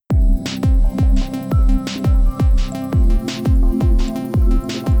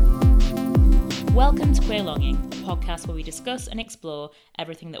Queer Longing, a podcast where we discuss and explore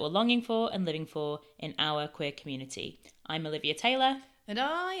everything that we're longing for and living for in our queer community. I'm Olivia Taylor. And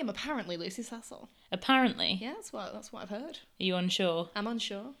I am apparently Lucy Cecil. Apparently? Yeah, that's what I've heard. Are you unsure? I'm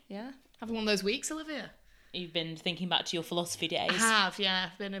unsure, yeah. Having one of those weeks, Olivia. You've been thinking back to your philosophy days. I have,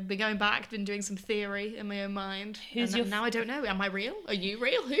 yeah. Been going back, been doing some theory in my own mind. Now I don't know. Am I real? Are you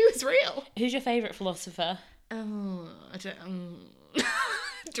real? Who is real? Who's your favourite philosopher? Oh, I don't...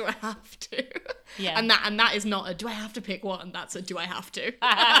 do I have to? Yeah. And that is not a do I have to pick one, that's a do I have to.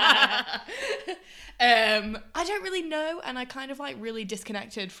 I don't really know, and I kind of like really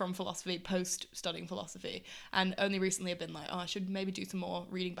disconnected from philosophy post studying philosophy, and only recently I've been like, oh, I should maybe do some more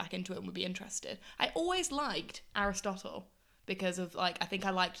reading back into it and would be interested. I always liked Aristotle because of like, I think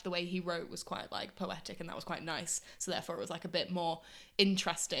I liked the way he wrote was quite like poetic, and that was quite nice, so therefore it was like a bit more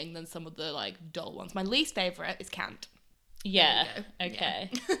interesting than some of the like dull ones. My least favourite is Kant. Yeah, okay.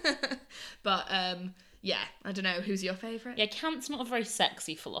 Yeah. But, yeah, I don't know. Who's your favourite? Yeah, Kant's not a very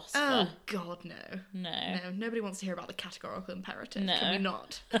sexy philosopher. Oh, God, no. No. No, nobody wants to hear about the categorical imperative. No. Can we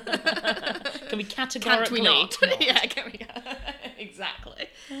not? Can we categorically Can't we not? Yeah, can we? Exactly.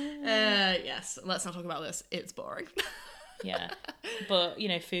 Yes, let's not talk about this. It's boring. Yeah. But, you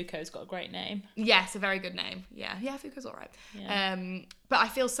know, Foucault's got a great name. Yes, a very good name. Yeah, Foucault's all right. Yeah. But I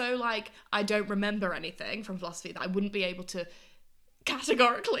feel so like I don't remember anything from philosophy that I wouldn't be able to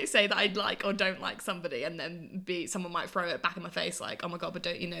categorically say that I like or don't like somebody, and then someone might throw it back in my face like, oh my God, but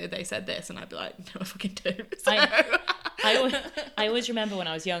don't you know they said this? And I'd be like, no, I fucking do. So... I always remember when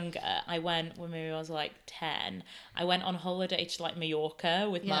I was younger, when maybe I was like 10, I went on holiday to like Mallorca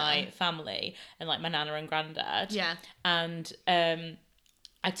with my family and like my nana and granddad. Yeah. And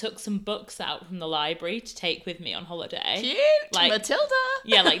I took some books out from the library to take with me on holiday. Cute, like Matilda.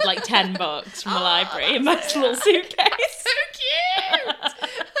 Yeah, like 10 books from the library in my little suitcase. So cute.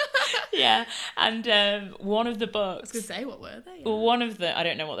 Yeah, and one of the books. I was gonna say, what were they? Well, one of the I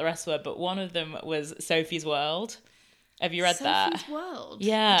don't know what the rest were, but one of them was Sophie's World. Have you read that? Sophie's World?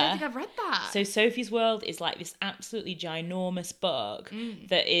 Yeah. I don't think I've read that. So Sophie's World is like this absolutely ginormous book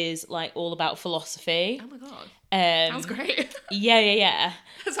that is like all about philosophy. Oh my God. Sounds great. Yeah.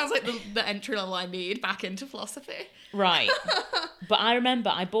 It sounds like the entry level I need back into philosophy. Right. But I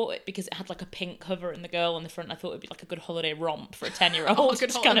remember I bought it because it had like a pink cover and the girl on the front. I thought it'd be like a good holiday romp for a 10-year-old. Oh,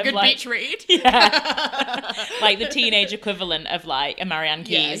 good beach read. Yeah. Like the teenage equivalent of like a Marianne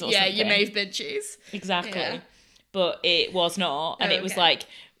Keyes or something. Yeah, your Maeve Binchies. Exactly. Yeah. But it was not, and it was like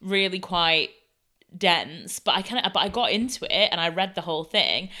really quite dense. But I got into it and I read the whole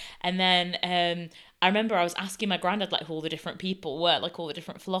thing, and then I remember I was asking my granddad like who all the different people were, like all the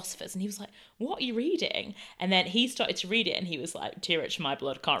different philosophers, and he was like, "What are you reading?" And then he started to read it, and he was like, "Tear it to my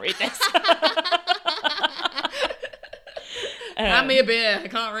blood, can't read this." Hand me a beer. I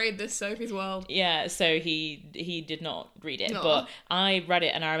can't read this Sophie's World. Yeah, so he did not read it, Aww. but I read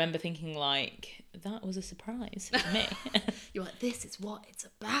it, and I remember thinking like, that was a surprise for me. You're like, this is what it's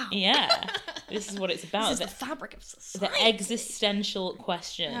about. Yeah, this is what it's about. This is the fabric of society. The existential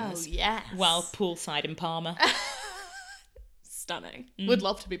questions. Oh, yes. While poolside in Palma. Stunning. Would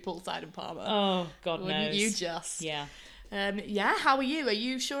love to be poolside in Palma. Oh, God Wouldn't knows. you just? Yeah. Yeah, how are you? Are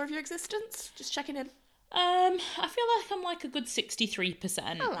you sure of your existence? Just checking in. I feel like I'm like a good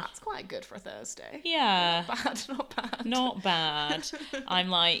 63%. Oh, that's quite good for a Thursday. Yeah. Not bad. Not bad. I'm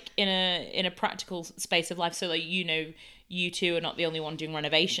like in a practical space of life, so like, you know, you two are not the only one doing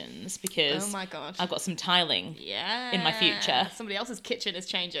renovations because oh my God, I've got some tiling in my future. Somebody else's kitchen is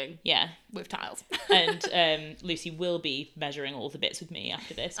changing. Yeah. With tiles. And Lucy will be measuring all the bits with me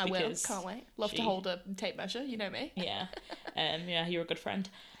after this. I will. Because Can't wait. Love to hold a tape measure. You know me. Yeah. Yeah, you're a good friend.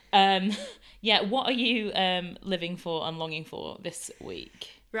 Yeah, what are you living for and longing for this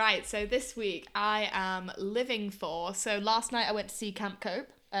week? Right, so this week I am living for... So last night I went to see Camp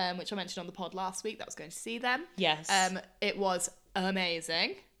Cope, which I mentioned on the pod last week that I was going to see them. Yes. It was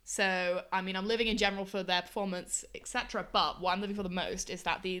amazing. So, I mean, I'm living in general for their performance, etc. But what I'm living for the most is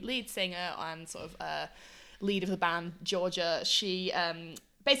that the lead singer and sort of lead of the band, Georgia, she...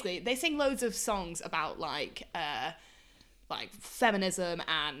 basically, they sing loads of songs about, like feminism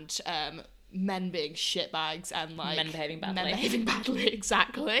and men being shitbags and like men behaving badly,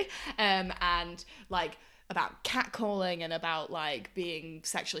 exactly, and like about catcalling and about like being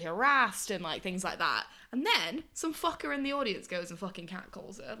sexually harassed and like things like that. And then some fucker in the audience goes and fucking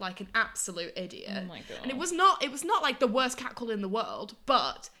catcalls her like an absolute idiot. Oh my God. And it was not like the worst catcall in the world,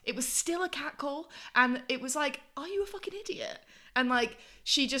 but it was still a catcall, and it was like, are you a fucking idiot? And like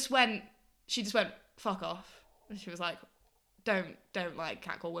she just went fuck off, and she was like, don't like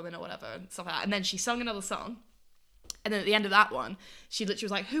catcall women or whatever and stuff like that. And then she sung another song, and then at the end of that one she literally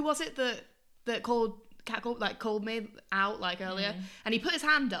was like, who was it that called called me out like earlier, and he put his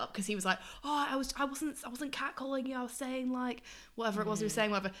hand up because he was like, oh, I wasn't catcalling you, I was saying like whatever it was he was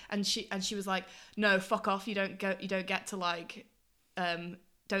saying, whatever, and she was like, no, fuck off, you don't get to like don't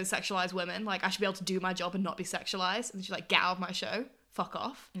sexualize women, like I should be able to do my job and not be sexualized, and she's like, get out of my show, fuck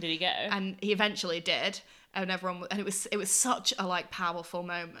off. Did he go? And he eventually did, and it was such a like powerful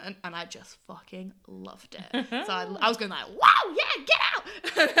moment, and I just fucking loved it. So I was going like, wow, yeah, get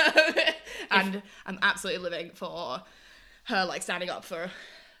out. And I'm absolutely living for her like standing up for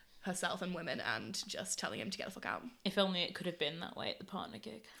herself and women and just telling him to get the fuck out. If only it could have been that way at the partner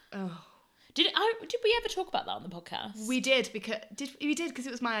gig. Oh. Did we ever talk about that on the podcast? We did because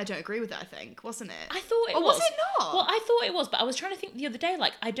it was my I don't agree with it, I think, wasn't it? I thought it was. Or was it not? Well, I thought it was, but I was trying to think the other day,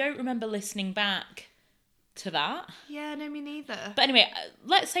 like, I don't remember listening back to that. Yeah, no, me neither. But anyway,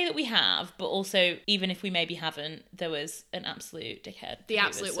 let's say that we have, but also, even if we maybe haven't, there was an absolute dickhead. The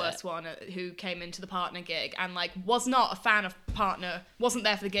absolute worst one who came into the partner gig and, like, was not a fan of partner, wasn't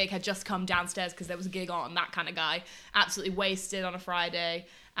there for the gig, had just come downstairs because there was a gig on, that kind of guy. Absolutely wasted on a Friday.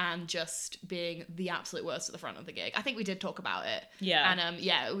 And just being the absolute worst at the front of the gig. I think we did talk about it. Yeah. And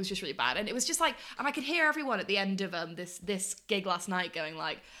yeah, it was just really bad. And it was just like, and I could hear everyone at the end of this gig last night going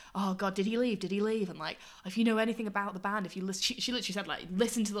like, oh God, did he leave? And like, if you know anything about the band, if you listen, she literally said like,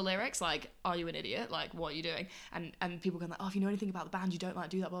 listen to the lyrics, like, are you an idiot? Like, what are you doing? And people going like, oh, if you know anything about the band, you don't like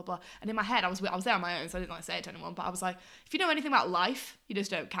do that, blah, blah. And in my head, I was there on my own, so I didn't like say it to anyone, but I was like, if you know anything about life, you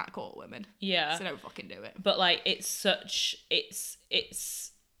just don't catcall women. Yeah. So don't fucking do it. But like, it's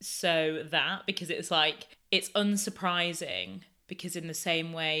so that, because it's like, it's unsurprising, because in the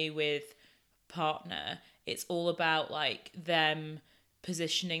same way with partner, it's all about like them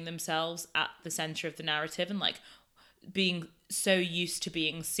positioning themselves at the center of the narrative and like being so used to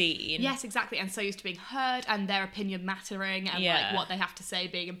being seen. Yes, exactly. And so used to being heard and their opinion mattering and like what they have to say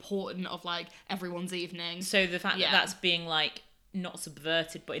being important of like everyone's evening. So the fact that that's being like not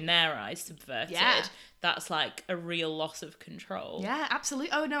subverted, but in their eyes subverted, that's like a real loss of control. Yeah,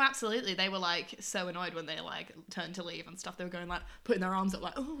 absolutely. Oh no, absolutely. They were like so annoyed when they like turned to leave and stuff. They were going like putting their arms up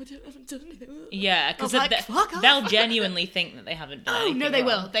like, oh, I haven't done anything. Yeah, because like, they'll genuinely think that they haven't done anything. Oh no, they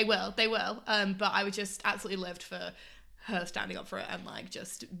wrong. will. But I would just absolutely lived for her standing up for it and like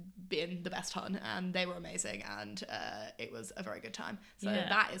just being the best hun, and they were amazing, and it was a very good time. So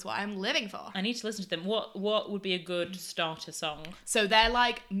that is what I'm living for. I need to listen to them. What would be a good starter song? So their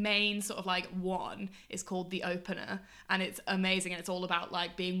like main sort of like one is called The Opener, and it's amazing, and it's all about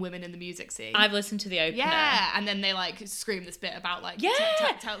like being women in the music scene. I've listened to The Opener. Yeah, and then they like scream this bit about like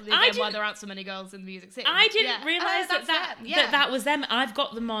tell why there aren't so many girls in the music scene. I didn't realise that was them. I've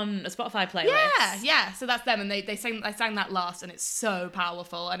got them on a Spotify playlist. Yeah. So that's them, and they sang that last, and it's so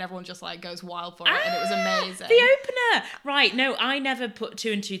powerful, and everyone just like goes wild for it, and it was amazing. The Opener, right? No, I never put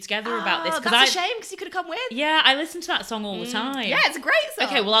two and two together about this. That's a shame because you could have come with. Yeah, I listen to that song all the time. Yeah, it's a great song.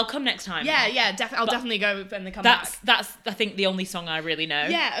 Okay, well I'll come next time. Yeah, I'll definitely go when they come back. That's I think the only song I really know.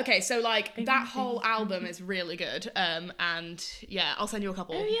 Yeah. Okay. So like that whole album is really good. And yeah, I'll send you a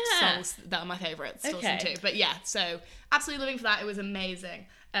couple songs that are my favourites to listen to. But yeah, so absolutely living for that. It was amazing.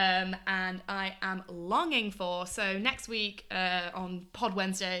 And I am longing for, so next week, on Pod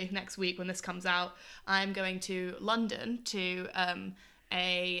Wednesday next week when this comes out, I'm going to London to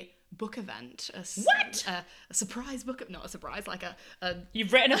a book event. A surprise book, not a surprise, like a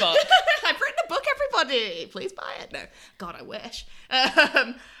You've written a book. I've written a book, everybody, please buy it. No, God, I wish.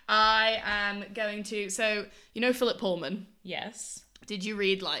 I am going to, so you know Philip Pullman? Yes. Did you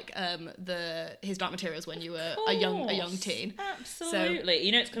read like his Dark Materials when you were a young teen? Absolutely. So,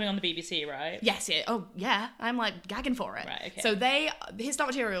 you know it's coming on the BBC, right? Yes. Yeah. Oh yeah. I'm like gagging for it. Right. Okay. So his Dark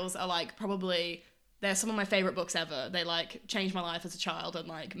Materials are like probably they're some of my favorite books ever. They like changed my life as a child and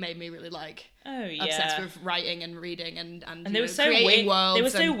like made me really like obsessed with writing and reading and they were so weird. They were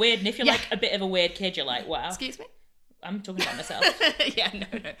so weird, and if you're like a bit of a weird kid, you're like, wow. Excuse me. I'm talking about myself. Yeah.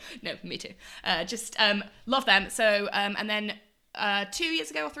 No. Me too. Just love them. So and then. 2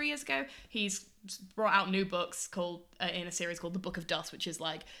 years ago or 3 years ago, he's brought out new books called in a series called The Book of Dust, which is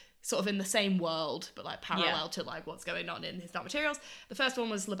like sort of in the same world but like parallel to like what's going on in his Dark Materials. The first one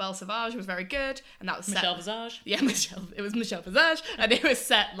was La Belle Sauvage, was very good, and that was Michelle Visage. Yeah, it was Michelle Visage, and it was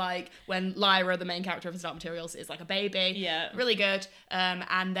set like when Lyra, the main character of his Dark Materials, is like a baby. Yeah, really good.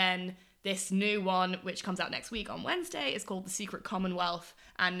 And then this new one, which comes out next week on Wednesday, is called The Secret Commonwealth,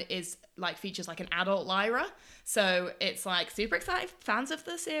 and is like features like an adult Lyra. So it's like super excited fans of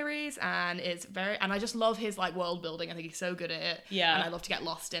the series, and it's and I just love his like world building. I think he's so good at it. Yeah. And I love to get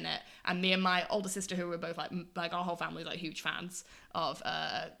lost in it. And me and my older sister, who were both like our whole family, like huge fans of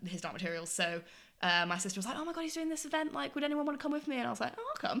his Dark Materials. So my sister was like, oh my god, he's doing this event, like would anyone want to come with me? And I was like, oh,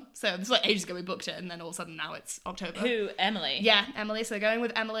 I'll come. So this was like ages ago we booked it, and then all of a sudden now it's October. Who? Emily? Yeah, Emily. So going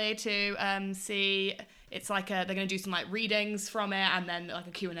with Emily to see, it's like they're going to do some like readings from it, and then like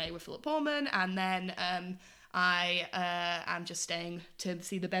a Q&A with Philip Pullman, and then I am just staying to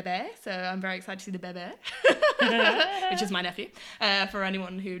see the bebe, so I'm very excited to see the bebe, which is my nephew, for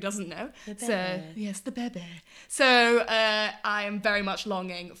anyone who doesn't know. So yes, the bebe. So I am very much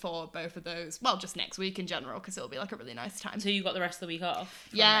longing for both of those. Well, just next week in general, because it'll be like a really nice time. So you got the rest of the week off?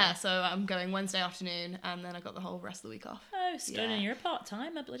 Yeah, so I'm going Wednesday afternoon, and then I got the whole rest of the week off. Oh, stunning! Yeah. You're a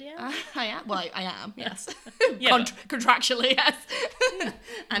part-timer, bloody hell. I am. Well, I am. Yes. Yeah, contractually, yes.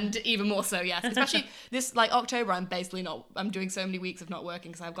 And even more so, yes. Especially this like October, I'm doing so many weeks of not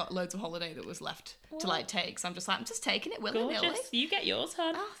working because I've got loads of holiday that was left to like take. So I'm just taking it willy-nilly. Gorgeous. You get yours,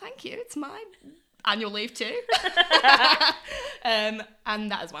 hon. Oh, thank you. It's my annual leave too. And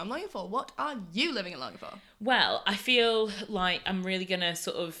that is what I'm longing for. What are you living and longing for? Well, I feel like I'm really gonna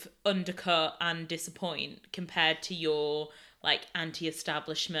sort of undercut and disappoint compared to your like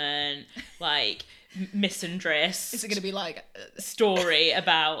anti-establishment, like misandrist. Is it gonna be like story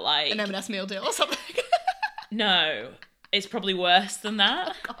about like an M&S meal deal or something? No, it's probably worse than that.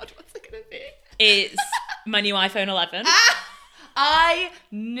 Oh God, what's it gonna be? It's my new iPhone 11. I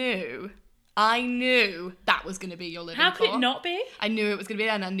knew that was going to be your living How for. could it not be? I knew it was going to be,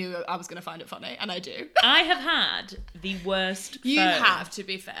 and I knew I was going to find it funny, and I do. I have had the worst You phone. have, to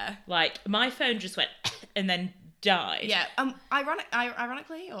be fair. Like, my phone just went and then died. Yeah,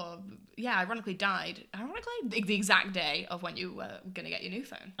 ironically died. Ironically, the exact day of when you were going to get your new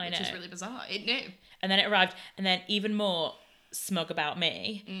phone. I know. Which is really bizarre. It knew. And then it arrived, and then even more smug about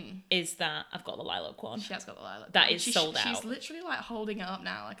me is that I've got the lilac one. She has got the lilac. That is sold out. She's literally like holding it up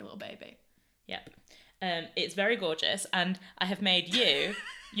now like a little baby. Yep. It's very gorgeous, and I have made you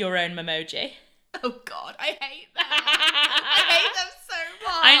your own memoji. Oh God, I hate them. I hate them so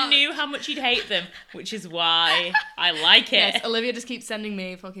much. I knew how much you'd hate them, which is why I like it. Yes, Olivia just keeps sending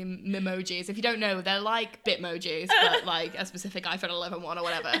me fucking memojis. If you don't know, they're like Bitmojis, but like a specific iPhone 11 one or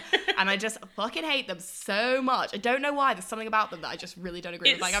whatever. And I just fucking hate them so much. I don't know why. There's something about them that I just really don't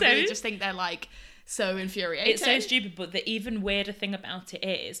agree with. Like, I really just think they're like so infuriating. It's so stupid, but the even weirder thing about it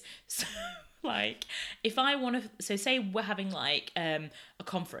is, so like, if I want to, so say we're having like a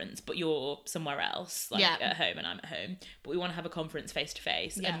conference, but you're somewhere else, like at home and I'm at home, but we want to have a conference face to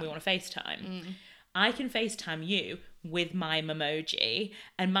face and we want to FaceTime. I can FaceTime you with my memoji,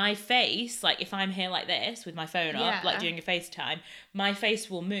 and my face, like if I'm here like this with my phone up, like doing a FaceTime, my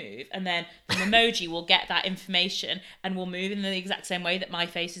face will move, and then the memoji will get that information and will move in the exact same way that my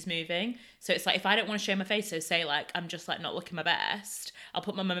face is moving. So it's like, if I don't want to show my face, so say like I'm just like not looking my best, I'll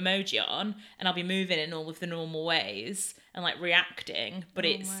put my memoji on and I'll be moving in all of the normal ways and like reacting, but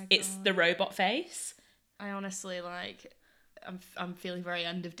it's the robot face. I honestly like, I'm feeling very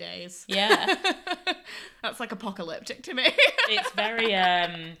end of days. Yeah. That's like apocalyptic to me. It's very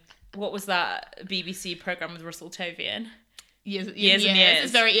what was that BBC programme with Russell Tovey? Years and years.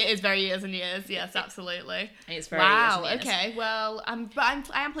 It's very years and years. Yes, absolutely. It's very wow. Years and years. Okay. Well, I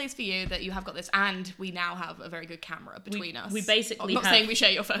am pleased for you that you have got this, and we now have a very good camera between us. We basically I'm not saying we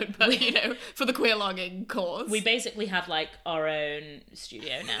share your phone, but you know, for the queer longing cause. We basically have like our own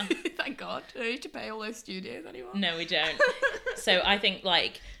studio now. Thank God. Do you need to pay all those studios anymore? No, we don't. So I think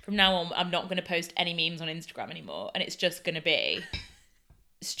like from now on, I'm not going to post any memes on Instagram anymore, and it's just going to be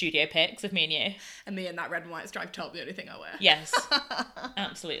studio pics of me and you. And me in that red and white striped top, the only thing I wear. Yes,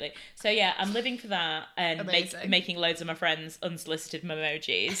 absolutely. So yeah, I'm living for that and making loads of my friends unsolicited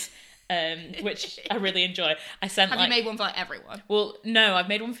memojis, which I really enjoy. Have you made one for like everyone? Well, no, I've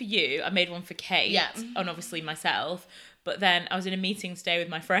made one for you. I've made one for Kate, and obviously myself. But then I was in a meeting today with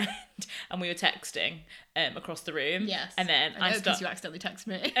my friend, and we were texting across the room. Yes. And then I because you accidentally texted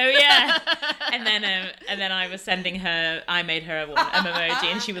me. Oh yeah. and then I was sending her. I made her a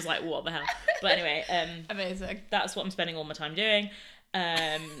emoji, and she was like, "What the hell?" But anyway, amazing. That's what I'm spending all my time doing.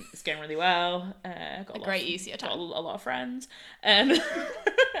 It's going really well. Got a great use of your time. Got a lot of friends. And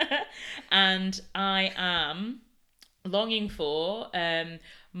I am longing for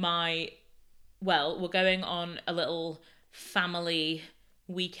we're going on a little family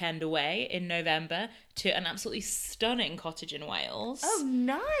weekend away in November to an absolutely stunning cottage in Wales. Oh,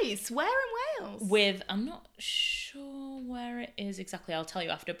 nice. Where in Wales? I'm not sure where it is exactly, I'll tell you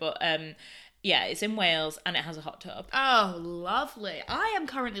after, but Yeah, it's in Wales and it has a hot tub. Oh, lovely. I am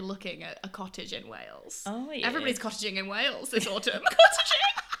currently looking at a cottage in Wales. Oh, are you? Everybody's cottaging in Wales this autumn. Cottaging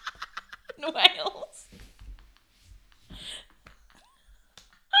in Wales.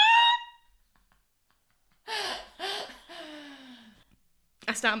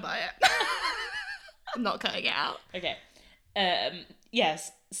 I stand by it. I'm not cutting it out. Okay.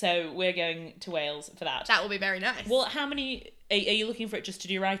 Yes, so we're going to Wales for that. That will be very nice. Well, how many... Are you looking for it just to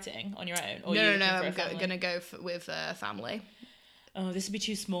do writing on your own? Or No, I'm going to go with family. Oh, this would be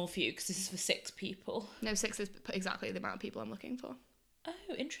too small for you because this is for 6 people. No, 6 is exactly the amount of people I'm looking for. Oh,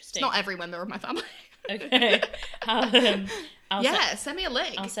 interesting. It's not every member of my family. Okay. Send me a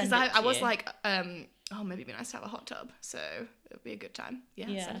link. Because I was you. like, maybe it'd be nice to have a hot tub. So it would be a good time. Yeah,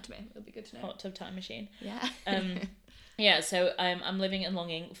 send it to me. It'll be good to know. Hot tub time machine. Yeah. Yeah, so I'm living and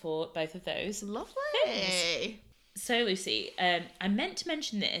longing for both of those. Lovely. Things. So, Lucy, I meant to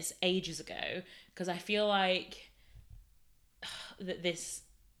mention this ages ago because I feel like that this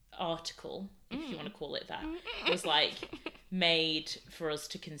article, if you want to call it that, was like made for us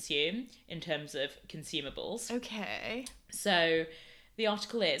to consume in terms of consumables. Okay. So the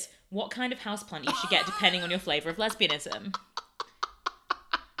article is what kind of houseplant you should get depending on your flavour of lesbianism.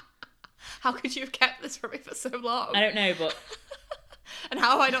 How could you have kept this from me for so long? I don't know, but... And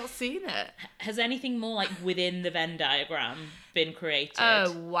how have I not seen it? Has anything more like within the Venn diagram been created?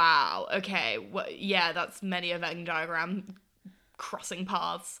 Oh, wow. Okay. Well, yeah, that's many a Venn diagram crossing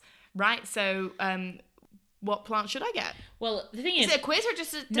paths. Right, so what plant should I get? Well, the thing is... Is it a quiz or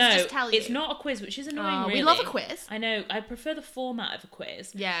just tell you? No, it's not a quiz, which is annoying, really. We love a quiz. I know. I prefer the format of a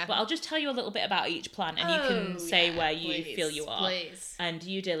quiz. Yeah. But I'll just tell you a little bit about each plant and you can say where you feel you are. Please. And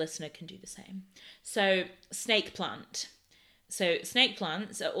you, dear listener, can do the same. So, snake plant. So, snake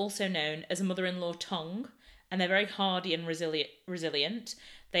plants are also known as a mother-in-law tongue, and they're very hardy and resilient.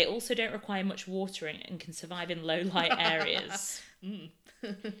 They also don't require much watering and can survive in low-light areas.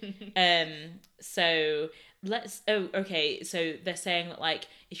 So they're saying that, like,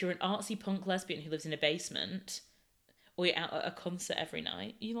 if you're an artsy punk lesbian who lives in a basement or you're out at a concert every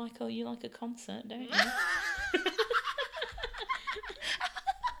night, you like a concert, don't you?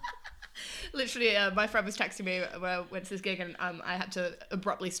 Literally, my friend was texting me when I went to this gig, and I had to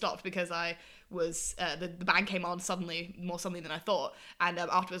abruptly stop because I was the band came on more suddenly than I thought, and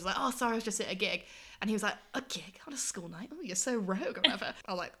afterwards like, oh sorry, I was just at a gig, and he was like, a gig on a school night? Oh, you're so rogue or whatever.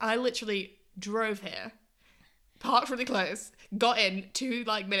 I was like, I literally drove here, parked really close, got in 2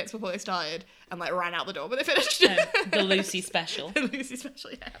 minutes before they started, and ran out the door when they finished. The Lucy special. The Lucy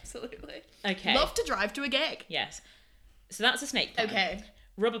special, yeah, absolutely. Okay. Love to drive to a gig. Yes. So that's a snake plant. Okay.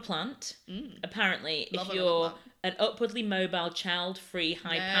 Rubber plant. Apparently, Love if a you're rubber an upwardly mobile, child-free,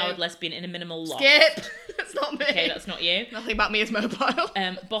 high-powered lesbian in a minimal loft. Skip. That's not me. Okay, that's not you. Nothing about me is mobile.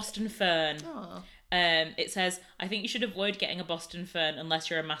 Boston fern. Oh. It says, I think you should avoid getting a Boston fern unless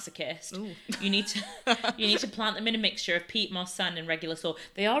you're a masochist. You need to plant them in a mixture of peat, moss, sand, and regular soil.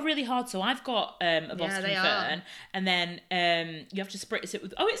 They are really hard, so I've got a Boston fern, and then you have to spritz it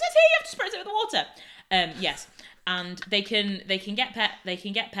with. Oh, it says here you have to spritz it with water. Yes, and they can get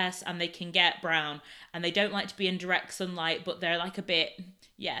pests and they can get brown, and they don't like to be in direct sunlight, but they're like a bit.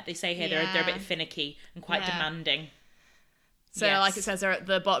 Yeah, they say here they're a bit finicky and quite demanding. So, like it says there at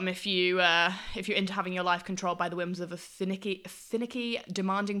the bottom, if you're into having your life controlled by the whims of a finicky,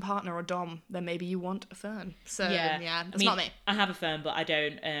 demanding partner or dom, then maybe you want a fern. So, that's not me. I have a fern, but I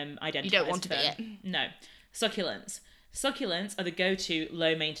don't identify. You don't want to be it. No. Succulents. Succulents are the go-to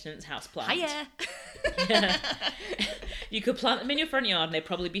low-maintenance houseplant. Hiya! You could plant them in your front yard and they'd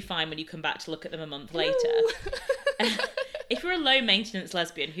probably be fine when you come back to look at them a month later. If you're a low-maintenance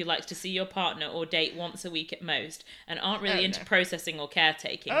lesbian who likes to see your partner or date once a week at most and aren't really into processing or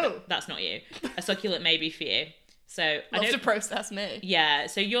caretaking, that's not you. A succulent may be for you. So Love to process me. Yeah,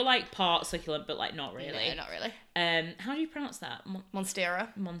 so you're like part succulent, but not really. No, not really. How do you pronounce that? Monstera.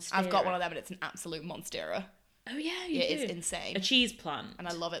 I've got one of them and it's an absolute monstera. Oh yeah, you do. It's insane. A cheese plant. And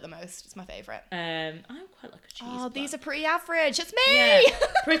I love it the most. It's my favourite. I quite like a cheese plant. Oh, these are pretty average. It's me! Yeah.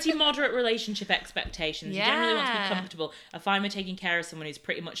 Pretty moderate relationship expectations. Yeah. You generally want to be comfortable. Are fine with taking care of someone who's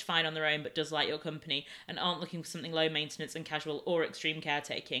pretty much fine on their own but does like your company and aren't looking for something low maintenance and casual or extreme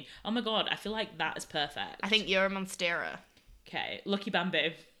caretaking. Oh my god, I feel like that is perfect. I think you're a monstera. Okay. Lucky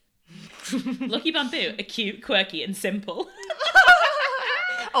Bamboo. Lucky Bamboo are cute, quirky and simple.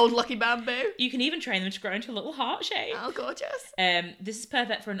 Old Lucky Bamboo. You can even train them to grow into a little heart shape. Oh, gorgeous. This is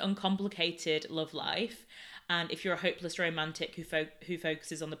perfect for an uncomplicated love life. And if you're a hopeless romantic who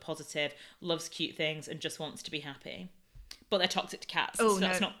focuses on the positive, loves cute things, and just wants to be happy. But they're toxic to cats. Oh, so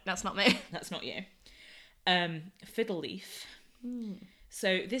no, that's not me. That's not you. Fiddle leaf.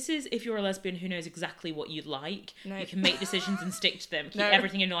 So this is if you're a lesbian who knows exactly what you'd like. No. You can make decisions and stick to them. Keep No.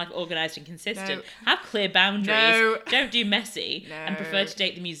 everything in your life organised and consistent. No. Have clear boundaries. No. Don't do messy. No. And prefer to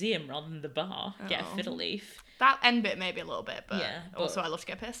date the museum rather than the bar. Get a Oh. fiddle leaf. That end bit maybe a little bit, but, Yeah, but- also I love to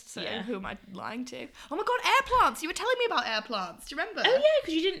get pissed, so Yeah. who am I lying to? Oh my god, air plants! You were telling me about air plants. Do you remember? Oh yeah,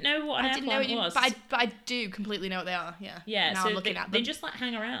 because you didn't know what an I air didn't know plant what you, was. but I do completely know what they are. Yeah. Yeah, Now so I'm looking at them. they just like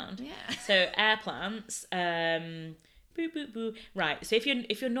hang around. Yeah. So air plants, boo boo boo. Right. So if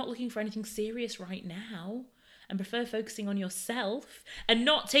you're not looking for anything serious right now and prefer focusing on yourself and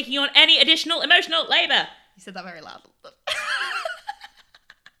not taking on any additional emotional labour. You said that very loud.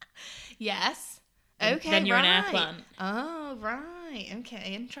 Yes. Then- Okay. then you're an air right. plant. Oh right.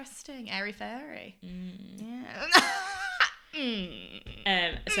 Okay. Interesting. Airy fairy. Yeah.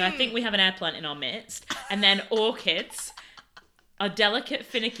 So I think we have an air plant in our midst, and then orchids are delicate,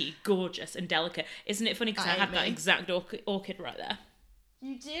 finicky, gorgeous, and delicate. Isn't it funny because I have that Amy. exact orchid right there?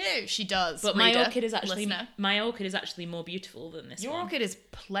 You do. She does. But reader, my orchid is actually listener. more beautiful than this Your one. orchid is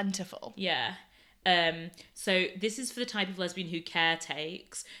plentiful. Yeah. So this is for the type of lesbian who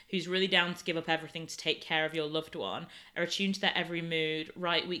caretakes, who's really down to give up everything to take care of your loved one, are attuned to their every mood,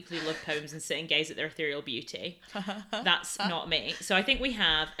 write weekly love poems, and sit and gaze at their ethereal beauty. That's not me. So I think we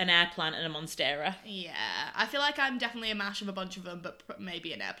have an air plant and a monstera. Yeah, I feel like I'm definitely a mash of a bunch of them, but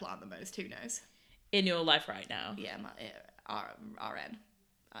maybe an air plant the most. Who knows? In your life right now. Yeah, RN.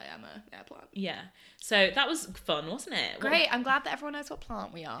 I am a air plant. Yeah. So that was fun, wasn't it? Great. I'm glad that everyone knows what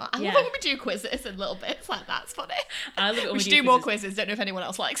plant we are. I Yeah. love it when we do quizzes and little bits like that's funny. I love it when we we should do do more quizzes. quizzes. Don't know if anyone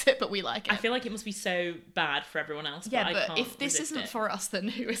else likes it, but we like it. I feel like it must be so bad for everyone else, but yeah, I but can't if this resist isn't it. for us, then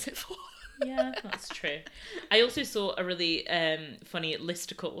who is it for? Yeah, that's true. I also saw a really funny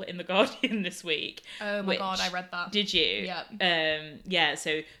listicle in The Guardian this week. Oh my god, I read that. Did you? Yeah. Yeah,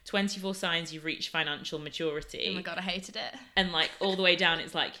 so 24 signs you've reached financial maturity. Oh my god, I hated it. And like all the way down,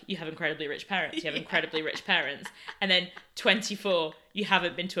 it's like you have incredibly rich parents. You have incredibly rich parents. And then 24, you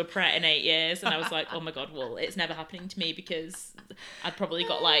haven't been to a pret in 8 years. And I was like, oh my god, well, it's never happening to me because I've probably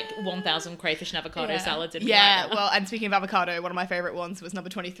got like 1,000 crayfish and avocado salads in me Yeah, right now. well, and speaking of avocado, one of my favourite ones was number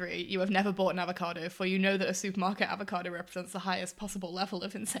 23. You have never bought an avocado, for you know that a supermarket avocado represents the highest possible level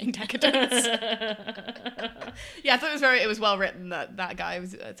of insane decadence. Yeah, I thought it was well written. That guy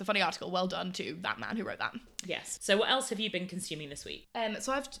it's a funny article. Well done to that man who wrote that. Yes. So what else have you been consuming this week?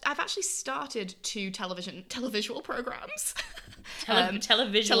 So I've actually started 2 televisual programs.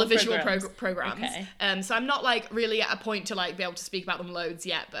 Televisual programs. Okay. So I'm not like really at a point to like be able to speak about them loads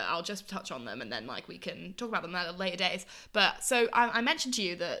yet, but I'll just touch on them and then like we can talk about them at later days. But so I mentioned to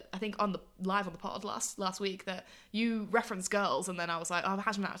you that I think on the pod last week that you referenced Girls, and then I was like, oh, I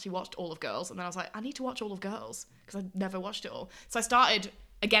haven't actually watched all of Girls, and then I was like, I need to watch all of Girls because I'd never watched it all. So I started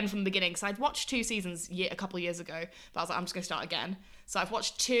again from the beginning. So I'd watched 2 seasons a couple of years ago, but I was like, I'm just gonna start again. So I've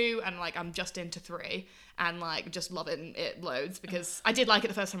watched 2 and like I'm just into 3 and like just loving it loads because I did like it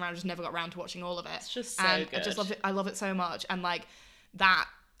the first time around, just never got around to watching all of it. It's just so and good. I just loved it. I love it so much, and like that.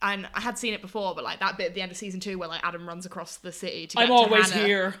 And I had seen it before, but like that bit at the end of season 2 where like Adam runs across the city to get I'm to always Hannah.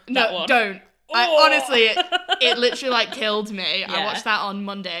 here. That No, one. don't. Oh. Honestly, it literally like killed me. I Yeah. watched that on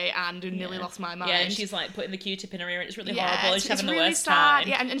Monday and nearly lost my mind. Yeah, and she's like putting the Q-tip in her ear and it's really Yeah, horrible. And it's she's having the really worst sad. time.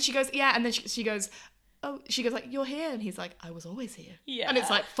 Yeah, and she goes, yeah, and then she goes, oh, she goes like, you're here, and he's like, I was always here. Yeah. And it's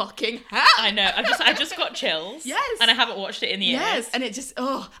like, fucking hell. I know. I just got chills. Yes. And I haven't watched it in years. Yes, and it just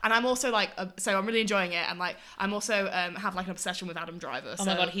and I'm also like so I'm really enjoying it, and like I'm also have like an obsession with Adam Driver. Oh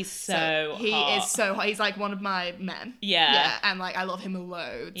my God, he's so he hot. is so hot. He's like one of my men. Yeah. and like I love him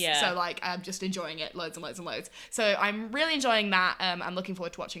loads. Yeah. So like I'm just enjoying it loads and loads and loads. So I'm really enjoying that. I'm looking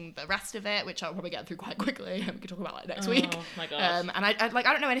forward to watching the rest of it, which I'll probably get through quite quickly. We can talk about like next week. Oh my God. And I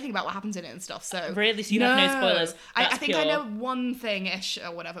don't know anything about what happens in it and stuff. So Really? So you have no spoilers? I That's think I pure. know one thing-ish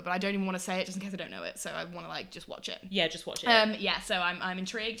or whatever, but I don't even want to say it just in case I don't know it. So I want to like just watch it. Yeah, just watch it. Yeah, so I'm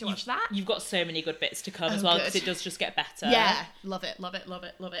intrigued to watch that. You've got so many good bits to come as Oh, well good. because it does just get better. Yeah, love it.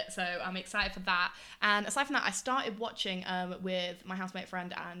 So I'm excited for that. And aside from that, I started watching with my housemate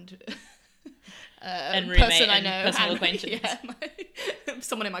friend and And roommate person I and know, personal and, acquaintance. yeah,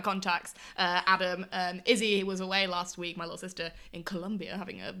 someone in my contacts, Adam. Izzy was away last week, my little sister, in Colombia,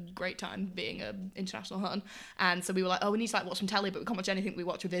 having a great time being an international hun. And so we were like, oh, we need to like watch some telly, but we can't watch anything we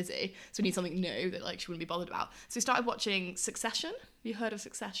watch with Izzy, so we need something new that like she wouldn't be bothered about. So we started watching Succession. Have you heard of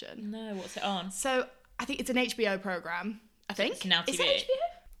Succession? No, what's it on? So I think it's an HBO program. I think It's Now Is TV. it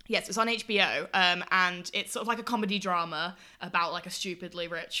HBO? Yes, it's on HBO, and it's sort of like a comedy drama about like a stupidly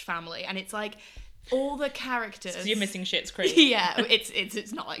rich family, and it's like all the characters. So you're missing Schitt's Creek. Yeah,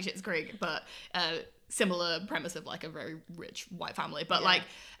 it's not like Schitt's Creek, but similar premise of like a very rich white family, but Yeah. like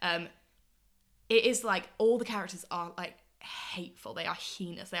it is like all the characters are like hateful. They are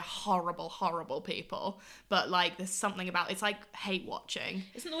heinous. They're horrible, horrible people. But like, there's something about it's like hate watching.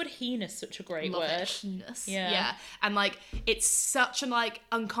 Isn't the word heinous such a great Love word? It. Heinous. Yeah. And like, it's such an like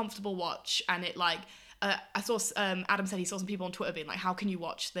uncomfortable watch, and it like. I saw Adam said he saw some people on Twitter being like, how can you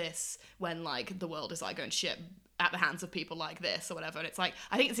watch this when like the world is like going to shit at the hands of people like this or whatever? And it's like,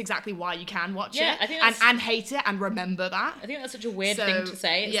 I think it's exactly why you can watch it I think and hate it and remember that. I think that's such a weird thing to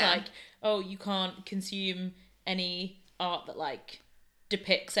say. It's like, oh, you can't consume any art that like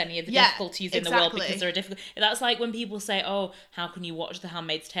depicts any of the difficulties in the world because there are difficult. That's like when people say, oh, how can you watch The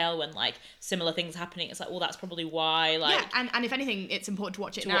Handmaid's Tale when like similar things are happening? It's like, well, that's probably why. Like, and if anything, it's important to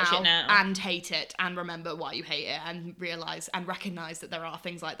watch it now and hate it and remember why you hate it and realize and recognize that there are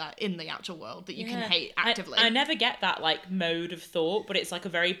things like that in the actual world that you can hate actively. I never get that like mode of thought, but it's like a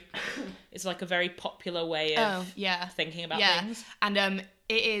very popular way of thinking about things. And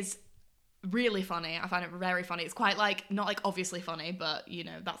it is really funny. I find it very funny. It's quite like, not like obviously funny, but you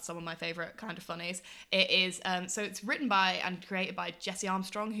know, that's some of my favorite kind of funnies. It is so it's written by and created by Jesse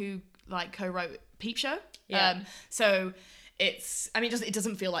Armstrong, who like co-wrote Peep Show. So it's, I mean, it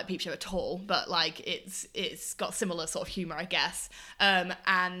doesn't feel like Peep Show at all, but like it's got similar sort of humor, I guess.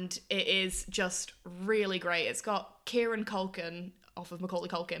 And it is just really great. It's got Kieran Culkin off of Macaulay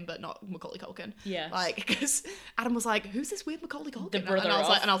Culkin, but not Macaulay Culkin. Yeah. Like, because Adam was like, who's this weird Macaulay Culkin? The brother and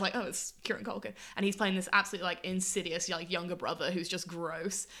I was like, oh, it's Kieran Culkin. And he's playing this absolutely like insidious, like younger brother who's just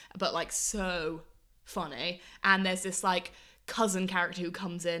gross, but like so funny. And there's this like cousin character who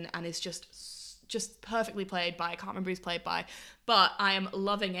comes in and is just perfectly played by, I can't remember who's played by, but I am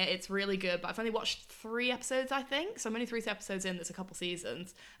loving it. It's really good. But I've only watched 3 episodes, I think. So I'm only 3 episodes in. There's a couple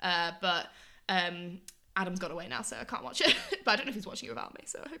seasons. But Adam's gone away now, so I can't watch it. But I don't know if he's watching it without me,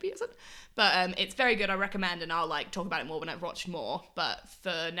 so I hope he isn't. But it's very good. I recommend, and I'll like talk about it more when I've watched more. But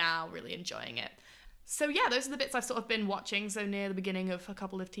for now, really enjoying it. So yeah, those are the bits I've sort of been watching. So near the beginning of a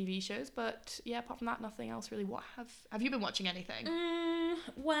couple of TV shows. But yeah, apart from that, nothing else really. What have you been watching anything?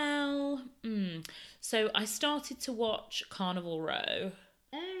 So I started to watch Carnival Row.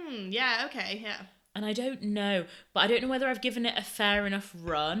 Yeah. Okay. Yeah. And I don't know, but I don't know whether I've given it a fair enough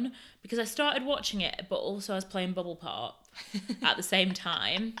run, because I started watching it, but also I was playing Bubble Pop at the same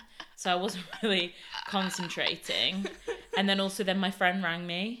time, so I wasn't really concentrating. And then my friend rang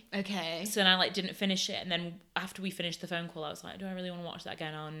me. Okay. So then I like didn't finish it, and then after we finished the phone call, I was like, do I really want to watch that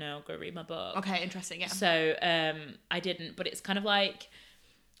again? Oh no, go read my book. Okay, interesting, yeah. So I didn't, but it's kind of like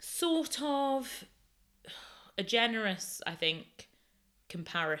sort of a generous, I think,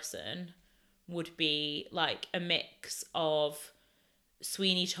 comparison would be like a mix of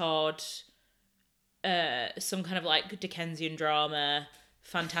Sweeney Todd, some kind of like Dickensian drama,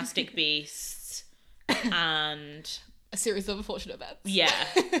 Fantastic Beasts, and a series of unfortunate events.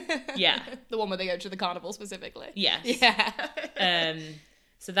 Yeah. The one where they go to the carnival specifically. Yes. Yeah.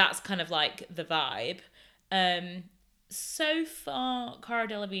 So that's kind of like the vibe. So far, Cara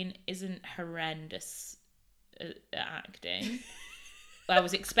Delevingne isn't horrendous at acting. I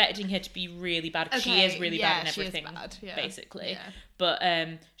was expecting her to be really bad, because she is really bad in everything, basically. Yeah. But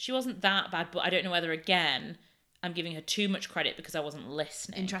she wasn't that bad, but I don't know whether, again, I'm giving her too much credit because I wasn't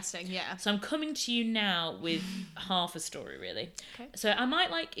listening. Interesting, yeah. So I'm coming to you now with half a story, really. Okay. So I might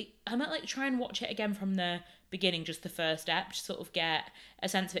try and watch it again from the beginning, just the first ep, to sort of get a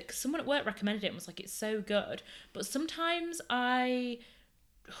sense of it, because someone at work recommended it and was like, it's so good. But sometimes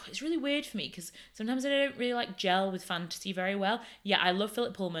it's really weird for me, because sometimes I don't really like gel with fantasy very well. Yeah, I love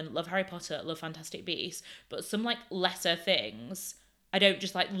Philip Pullman, love Harry Potter, love Fantastic Beasts, but some like lesser things, I don't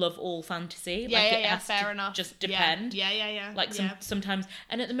just like love all fantasy. It has fair enough. Just depend. Yeah. Like sometimes,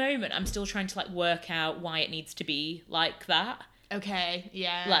 and at the moment I'm still trying to like work out why it needs to be like that. Okay,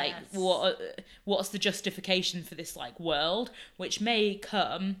 yeah. Like what's the justification for this like world, which may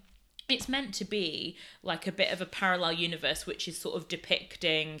come. It's meant to be like a bit of a parallel universe, which is sort of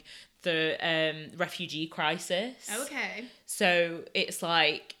depicting the refugee crisis. Okay. So it's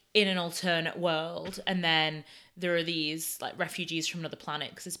like in an alternate world, and then there are these like refugees from another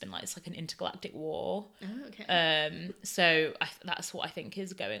planet, because it's like an intergalactic war. Oh, okay. So that's what I think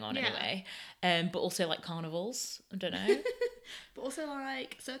is going on anyway. But also like carnivals. I don't know. But also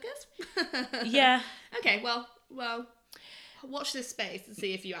like circus. Yeah. Okay. Well. Watch this space and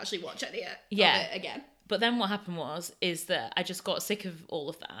see if you actually watch any of it again. But then what happened is that I just got sick of all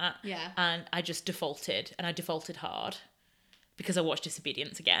of that. Yeah. And I just defaulted, and I defaulted hard, because I watched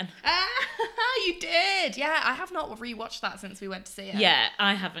Disobedience again. You did! Yeah, I have not rewatched that since we went to see it. Yeah,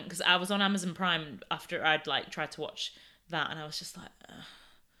 I haven't, because I was on Amazon Prime after I'd like tried to watch that, and I was just like,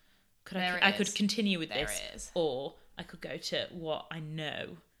 I could continue with this, or I could go to what I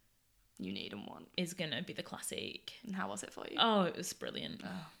know you need and want. is gonna be the classic. And how was it for you? Oh, it was brilliant.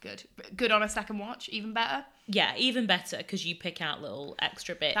 Oh, good. Good on a second watch, even better. Yeah, even better, because you pick out little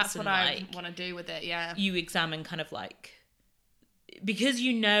extra bits. That's what and, I like, want to do with it, yeah. you examine kind of like, because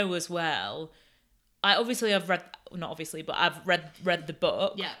you know as well, I've read the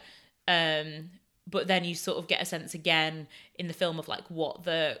book. Yeah. But then you sort of get a sense again in the film of like what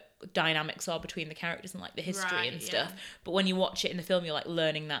the dynamics are between the characters and like the history and stuff. Yeah. But when you watch it in the film, you're like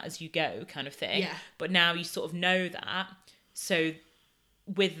learning that as you go, kind of thing. Yeah. But now you sort of know that. So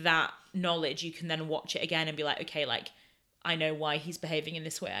with that knowledge, you can then watch it again and be like, okay, like, I know why he's behaving in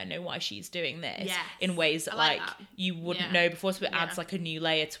this way. I know why she's doing this in ways that like that. you wouldn't know before. So it adds Yeah. like a new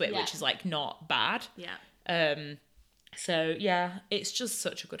layer to it, Yeah. which is like not bad. Yeah. So yeah, it's just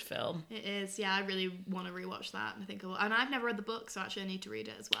such a good film. It is. Yeah, I really want to rewatch that. I think and I've never read the book, so actually I need to read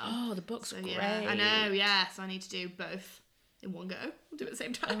it as well. Oh, the book's great. Yeah, I know. Yeah, so I need to do both in one go. We'll do it at the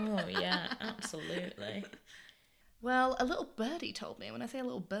same time. Oh yeah, absolutely. Well, a little birdie told me, when I say a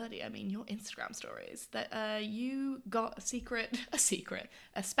little birdie, I mean your Instagram stories, that you got a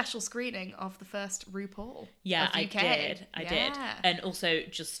special screening of the first RuPaul. Yeah, of I UK. did. I did. Yeah. And also,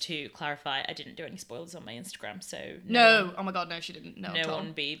 just to clarify, I didn't do any spoilers on my Instagram, so No, oh my god, no, she didn't. No, no at all.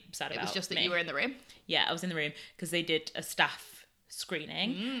 one be sad It about was just that me. you were in the room. Yeah, I was in the room because they did a staff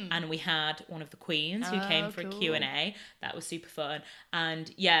screening and we had one of the queens who came for cool. a Q&A. That was super fun.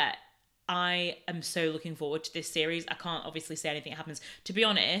 And yeah, I am so looking forward to this series. I can't obviously say anything happens. To be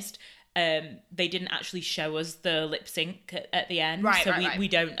honest, they didn't actually show us the lip sync at the end. Right, so right. we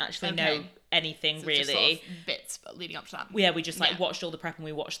don't actually know anything So really. just sort of bits leading up to that. Yeah, we just like watched all the prep and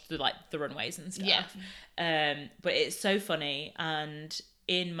we watched the runways and stuff. Yeah. But it's so funny, and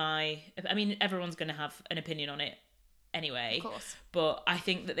everyone's gonna have an opinion on it anyway. Of course. But I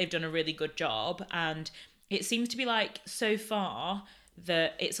think that they've done a really good job, and it seems to be like so far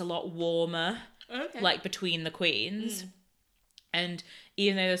that it's a lot warmer, like between the queens. And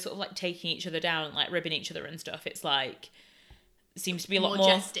even though they're sort of like taking each other down and like ribbing each other and stuff, it's like seems to be a lot more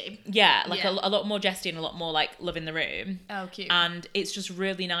jesty. Yeah, like a lot more jesty and a lot more like love in the room. Oh, cute. And it's just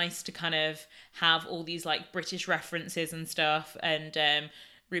really nice to kind of have all these like British references and stuff, and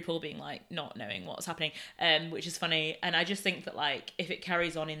RuPaul being like not knowing what's happening, which is funny. And I just think that like if it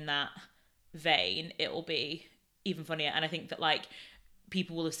carries on in that vein, it'll be even funnier. And I think that like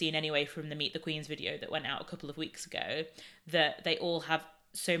people will have seen anyway from the Meet the Queens video that went out a couple of weeks ago that they all have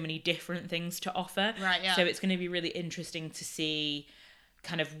so many different things to offer. Right, yeah. So it's going to be really interesting to see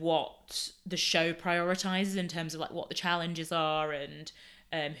kind of what the show prioritizes in terms of like what the challenges are and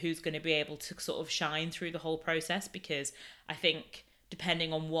who's going to be able to sort of shine through the whole process, because I think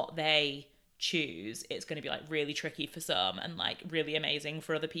depending on what they choose, it's going to be like really tricky for some and like really amazing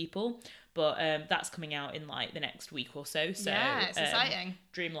for other people. But that's coming out in like the next week or so. So yeah, it's exciting.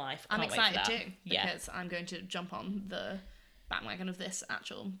 Dream Life. I'm Can't excited wait for that. too, Yeah. because I'm going to jump on the bandwagon of this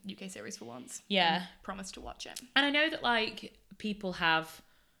actual UK series for once. Yeah. And promise to watch it. And I know that like people have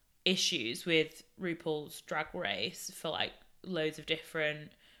issues with RuPaul's Drag Race for like loads of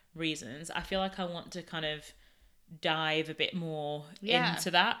different reasons. I feel like I want to kind of dive a bit more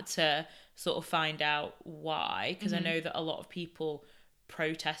into that to sort of find out why, because I know that a lot of people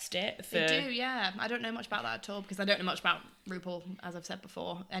protest it for... They do, yeah. I don't know much about that at all, because I don't know much about RuPaul, as I've said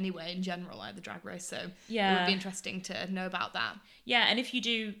before, anyway, in general, like the Drag Race, so it would be interesting to know about that. Yeah, and if you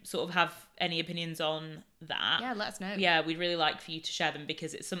do sort of have any opinions on that... Yeah, let us know. Yeah, we'd really like for you to share them,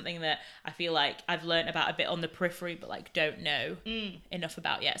 because it's something that I feel like I've learnt about a bit on the periphery, but like don't know enough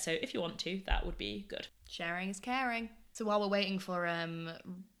about yet. So if you want to, that would be good. Sharing is caring. So while we're waiting for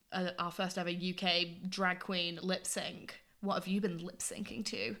our first ever UK drag queen lip sync, what have you been lip syncing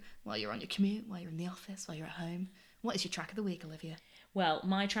to while you're on your commute, while you're in the office, while you're at home? What is your track of the week, Olivia? Well,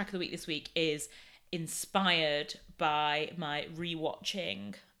 my track of the week this week is inspired by my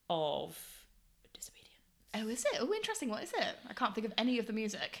rewatching of Disobedience. Oh, is it? Oh, interesting. What is it? I can't think of any of the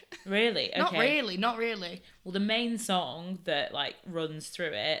music. Really? Okay. Not really. Well, the main song that like runs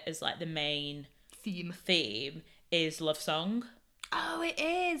through it is like the main Theme is Love Song. Oh, it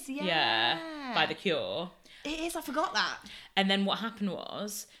is. Yeah. Yeah. By The Cure. It is. I forgot that. And then what happened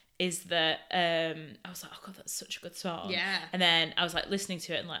is that I was like, oh god, that's such a good song. Yeah. And then I was like listening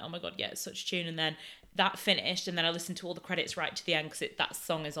to it and like, oh my god, yeah, it's such a tune. And then that finished, and then I listened to all the credits right to the end, because that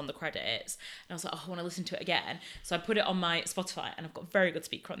song is on the credits. And I was like, oh, I want to listen to it again. So I put it on my Spotify, and I've got a very good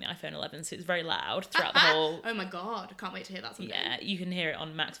speaker on the iPhone 11, so it's very loud throughout the whole... Oh my god, I can't wait to hear that someday. Yeah, you can hear it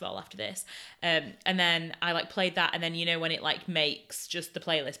on Maxwell after this. And then I like played that, and then you know when it like makes just the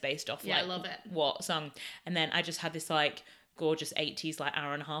playlist based off Yeah, like I love it. what song. And then I just had this like gorgeous 80s like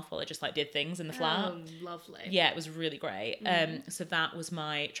hour and a half while I just like did things in the flat. Oh, lovely. Yeah, it was really great. So that was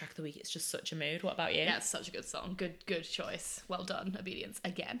my track of the week. It's just such a mood. What about you? Yeah, it's such a good song. Good choice. Well done, Obedience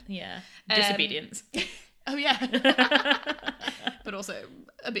again. Yeah. Disobedience. Oh yeah. But also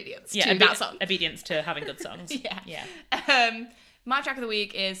obedience Yeah, to that song. Obedience to having good songs. Yeah. Yeah. My track of the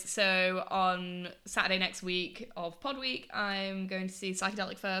week is, so on Saturday next week of Pod Week, I'm going to see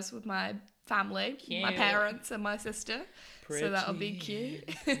Psychedelic Furs with my family, my Cute. parents and my sister. Pretty. So that'll be cute.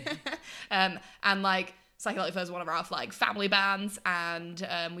 And like Psychedelic Furs is one of our like family bands, and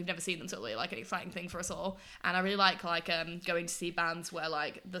we've never seen them, so it'll be like an exciting thing for us all. And I really like going to see bands where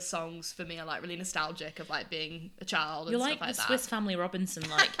like the songs for me are like really nostalgic of like being a child and You're stuff like like the that. Swiss Family Robinson,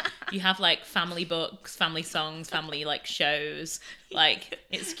 like you have like family books, family songs, family like shows. Like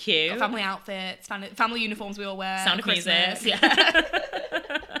it's cute. Got family outfits, family uniforms we all wear. Sound of Christmas. Music. Yeah.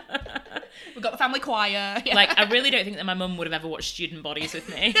 We've got the family choir. Yeah. Like I really don't think that my mum would have ever watched Student Bodies with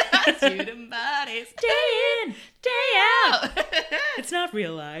me. Student bodies. Day in, day out. It's not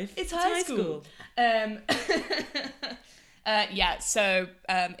real life. It's high school. Yeah, so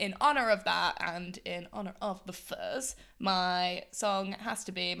in honour of that and in honour of the Furs, my song has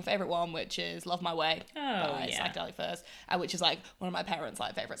to be my favourite one, which is Love My Way by yeah. Psychedelic Furs, which is like one of my parents'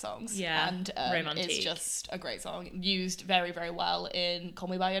 like favourite songs. Yeah, and romantic. it's just a great song, used very, very well in Call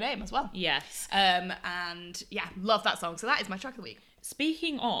Me By Your Name as well. Yes. And yeah, love that song. So that is my track of the week.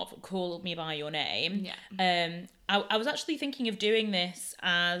 Speaking of Call Me By Your Name, Yeah. I was actually thinking of doing this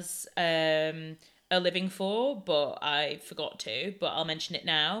as a living for, but I forgot to, but I'll mention it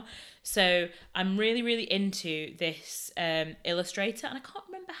now. So I'm really, really into this illustrator, and I can't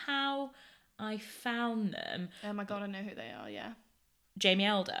remember how I found them. Oh my god, I know who they are, yeah. Jamie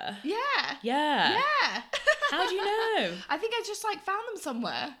Elder. Yeah. Yeah. Yeah. How do you know? I think I just like found them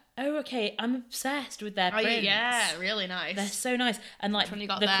somewhere. Oh, okay. I'm obsessed with their Oh, prints. yeah, really nice. They're so nice. And like Which one you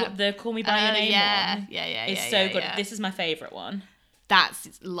got the, there? the Call Me By Your Name one Yeah, is so good. This is my favourite one.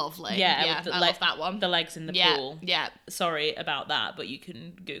 That's lovely. Yeah, I with love that one. The legs in the yeah, pool. yeah. Sorry about that, but you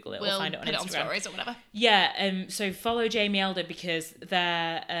can Google it or We'll find it on put Instagram. it on stories or whatever. Yeah, so follow Jamie Elder because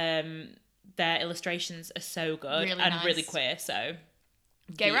their illustrations are so good Really and nice. really queer. So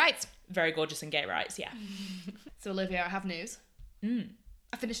Gay rights. very gorgeous and gay rights. Yeah. So Olivia, I have news.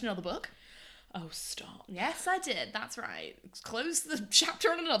 I finished another book. Oh, stop. Yes, I did. That's right. Close the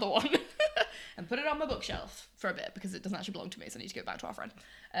chapter on another one and put it on my bookshelf for a bit because it doesn't actually belong to me, so I need to give it back to our friend.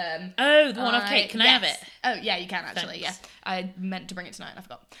 Oh, the one off Kate. Can I have it? Oh, yeah, you can actually. Thanks. Yeah, I meant to bring it tonight and I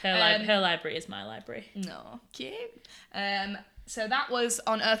forgot. Her library is my library. No, cute. So that was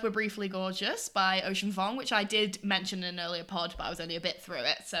On Earth We're Briefly Gorgeous by Ocean Vuong, which I did mention in an earlier pod, but I was only a bit through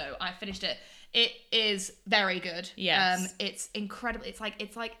it, so I finished it. It is very good. Yes. It's incredible. It's like.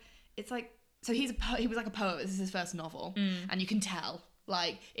 So he was like a poet. This is his first novel, and you can tell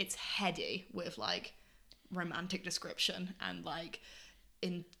like it's heady with like romantic description and like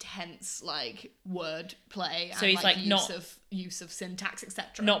intense like word play. So and, he's like use of syntax,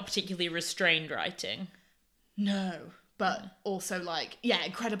 etc. Not particularly restrained writing. No, but also like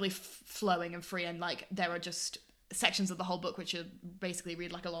incredibly flowing and free, and like there are just sections of the whole book which are basically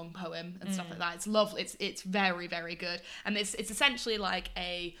read like a long poem and stuff like that. It's lovely. It's very, very good, and it's essentially like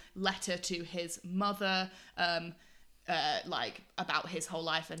a letter to his mother, like about his whole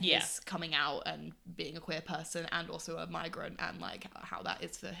life and his coming out and being a queer person and also a migrant and like how that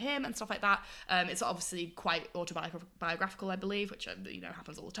is for him and stuff like that. It's obviously quite autobiographical, I believe, which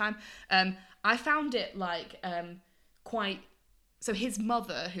happens all the time. I found it like quite. So his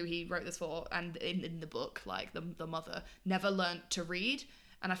mother, who he wrote this for, and in the book, like the mother never learnt to read,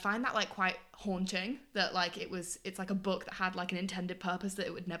 and I find that like quite haunting. That like it's like a book that had like an intended purpose that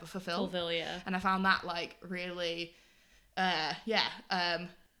it would never fulfill. And I found that like really,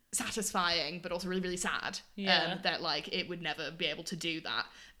 satisfying, but also really, really sad. That like it would never be able to do that.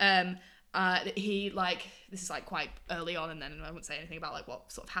 He like this is like quite early on, and then I won't say anything about like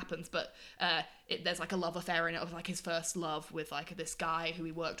what sort of happens, but there's like a love affair in it of like his first love with like this guy who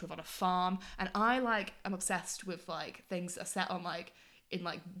he worked with on a farm, and I like am obsessed with like things that are set on like in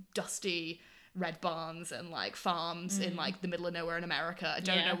like dusty red barns and like farms in like the middle of nowhere in America. I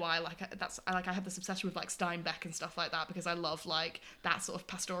don't know why I have this obsession with like Steinbeck and stuff like that because I love like that sort of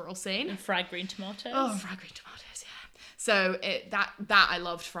pastoral scene. And fried green tomatoes. Oh, fried green tomatoes, yeah. So that I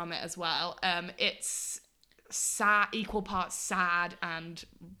loved from it as well. It's sad, equal parts sad and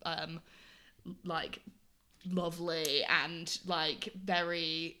like lovely and like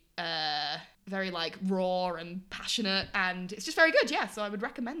very like raw and passionate, and it's just very good. Yeah, so I would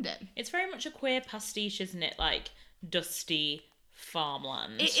recommend it. It's very much a queer pastiche, isn't it? Like dusty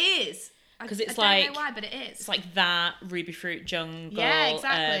farmland. It is. because it's I like don't know why, but it is. It's like that, Ruby Fruit Jungle, yeah,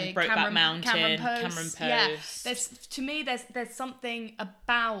 exactly. Brokeback Mountain, Cameron Post. Yeah, there's something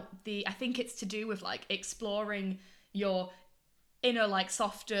about I think it's to do with like exploring your inner like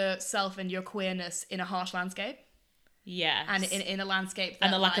softer self and your queerness in a harsh landscape. Yes. And in a landscape that,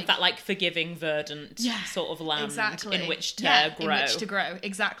 and the lack of that like forgiving, verdant sort of land in which to grow. In which to grow,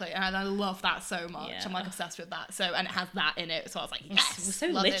 exactly. And I love that so much. Yeah. I'm like obsessed with that. So, and it has that in it. So I was like, yes, we're so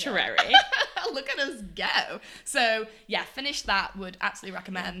love literary. Look at us go. So yeah, finish that. Would absolutely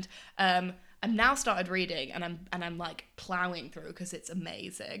recommend. I've now started reading, and I'm like plowing through because it's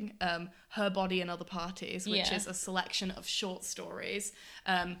amazing. Her Body and Other Parties, which is a selection of short stories.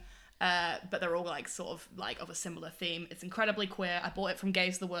 But they're all like sort of like of a similar theme. It's incredibly queer. I bought it from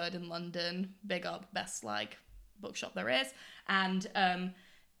Gaze the Word in London. Big up, best like bookshop there is. And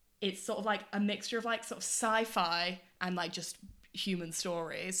it's sort of like a mixture of like sort of sci-fi and like just human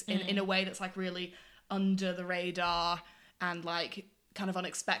stories in a way that's like really under the radar and like kind of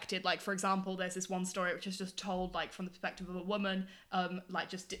unexpected. Like, for example, there's this one story which is just told like from the perspective of a woman, like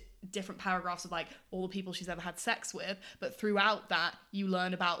just different paragraphs of like all the people she's ever had sex with, but throughout that you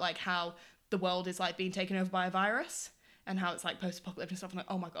learn about like how the world is like being taken over by a virus and how it's like post-apocalyptic and stuff. I'm like,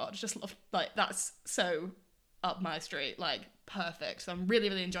 oh my god, I just love, like, that's so up my street, like perfect. So I'm really,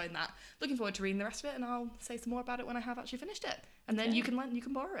 really enjoying that. Looking forward to reading the rest of it, and I'll say some more about it when I have actually finished it. And then you can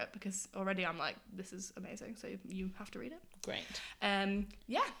borrow it, because already I'm like, this is amazing. So you have to read it. Great.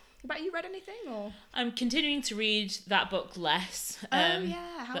 Yeah. What about you? Read anything or? I'm continuing to read that book Less. How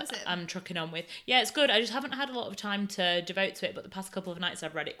is it? I'm trucking on with. Yeah, it's good. I just haven't had a lot of time to devote to it, but the past couple of nights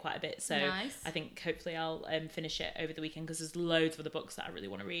I've read it quite a bit. So nice. I think hopefully I'll finish it over the weekend, because there's loads of other books that I really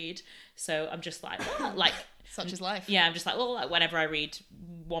want to read. So I'm just like, such is life. Yeah, I'm just like, well, like whenever I read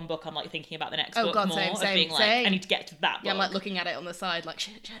one book, I'm like thinking about the next book more. Same, of being like, I need to get to that book. Yeah, I'm like looking at it on the side, like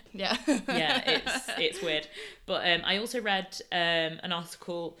shit. Yeah. Yeah, it's weird. But I also read an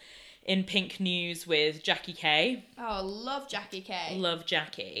article in Pink News with Jackie Kay. Oh, love Jackie Kay. Love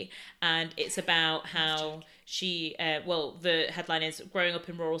Jackie. And it's about how she, the headline is, growing up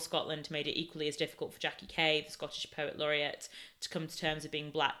in rural Scotland made it equally as difficult for Jackie Kay, the Scottish Poet Laureate, to come to terms with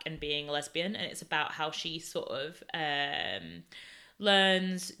being black and being a lesbian. And it's about how she sort of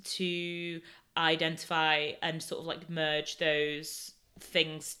learns to identify and sort of like merge those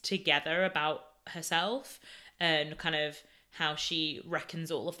things together about herself, and kind of how she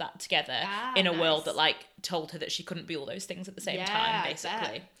reckons all of that together in a world that like told her that she couldn't be all those things at the same time,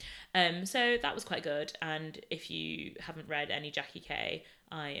 basically. So that was quite good. And if you haven't read any Jackie Kay,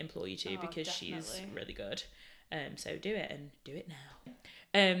 I implore you to, because definitely. She's really good. So do it, and do it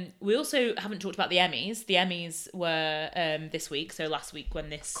now. We also haven't talked about the Emmys. The Emmys were this week, so last week when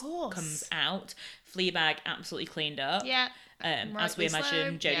this comes out. Fleabag absolutely cleaned up. Yeah. As we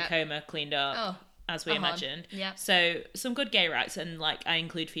imagined, Jodie Comer cleaned up. Oh. As we imagined. Yeah. So some good gay rights, and like I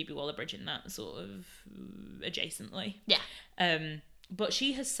include Phoebe Waller-Bridge in that sort of adjacently. Yeah. But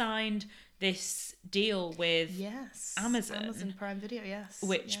she has signed this deal with Amazon Prime Video,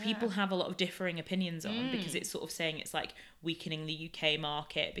 which people have a lot of differing opinions on, because it's sort of saying it's like weakening the UK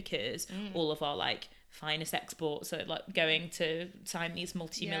market, because all of our like finest exports are like going to sign these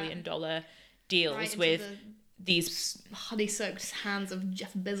multi-million-dollar deals with these honey-soaked hands of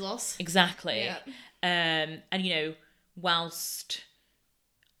Jeff Bezos. Exactly. Yeah. And you know, whilst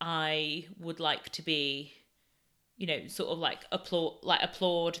I would like to be, you know, sort of like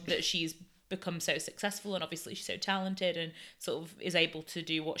applaud that she's become so successful, and obviously she's so talented and sort of is able to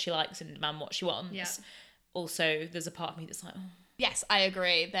do what she likes and demand what she wants. Yeah. Also, there's a part of me that's like, oh. Yes, I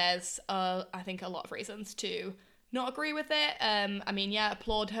agree. There's I think a lot of reasons to not agree with it. I mean, yeah,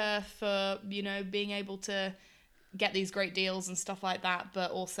 applaud her for, you know, being able to get these great deals and stuff like that,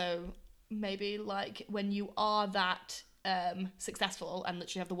 but also maybe like when you are that successful and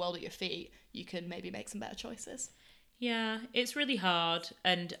literally have the world at your feet, you can maybe make some better choices. Yeah, it's really hard,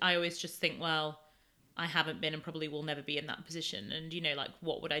 and I always just think, well, I haven't been and probably will never be in that position, and you know, like,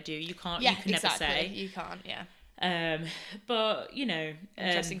 what would I do? You can't, you can never say. You can't, yeah. But you know,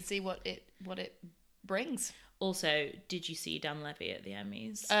 interesting to see what it brings. Also, did you see Dan Levy at the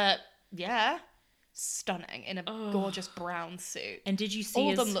Emmys? Yeah. Stunning in a gorgeous brown suit. And did you see all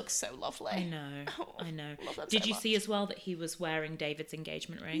of them look so lovely? I know. Did you see as well that he was wearing David's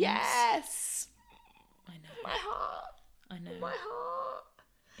engagement ring? Yes. I know. My heart. I know. My heart.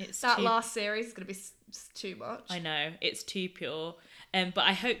 It's that last series is going to be too much. I know. It's too pure. But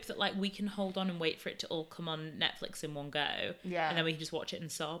I hope that like we can hold on and wait for it to all come on Netflix in one go. Yeah. And then we can just watch it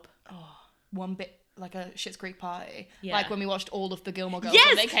and sob. Oh, one bit like a Schitt's Creek party. Yeah. Like when we watched all of the Gilmore Girls Yes!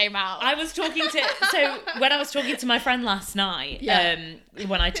 when they came out. When I was talking to my friend last night,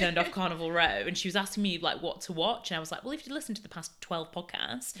 when I turned off Carnival Row, and she was asking me like what to watch, and I was like, well, if you listen to the past 12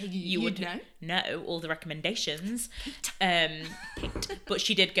 podcasts, you would know all the recommendations. But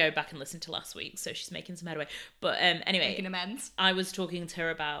she did go back and listen to last week, so she's making some headway. But anyway, making amends. I was talking to her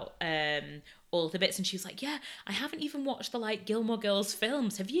about all the bits, and she was like, yeah, I haven't even watched the like Gilmore Girls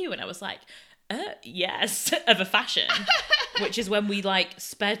films, have you? And I was like, yes, of a fashion. Which is when we like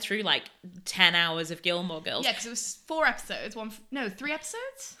sped through like 10 hours of Gilmore Girls. Yeah, because it was 4 episodes. 3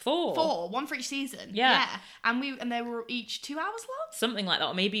 episodes? 4. 1 for each season. Yeah. And they were each 2 hours long? Something like that,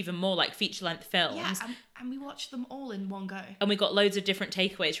 or maybe even more, like feature-length films. Yeah, and we watched them all in one go. And we got loads of different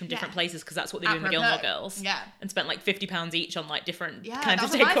takeaways from different places, because that's what they do in the Gilmore Girls. Yeah. And spent like £50 each on like different that kinds of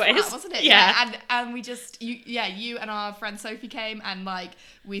was a nice takeaways. one, wasn't it? Yeah. And we just, you and our friend Sophie came, and like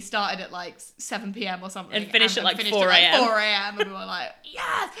we started at like 7 p.m. or something. And finished at like 4 4 a.m. a.m. And we were like,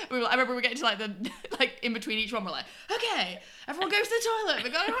 yes! I remember we were getting to like the, like in between each one, we're like, okay, everyone go to the toilet,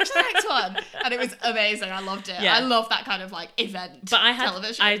 we're going to watch the next one. And it was amazing. I loved it. Yeah. I love that kind of like event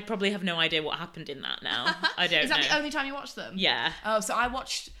television. I probably have no idea what happened in that now. I don't know. Is that the only time you watched them? Yeah. Oh, so I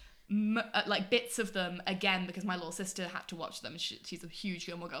watched like bits of them again because my little sister had to watch them. She's a huge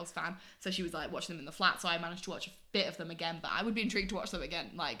Gilmore Girls fan, so she was like watching them in the flat, so I managed to watch a bit of them again, but I would be intrigued to watch them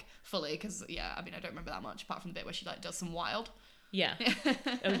again, like fully, because I don't remember that much apart from the bit where she like does some wild. Yeah.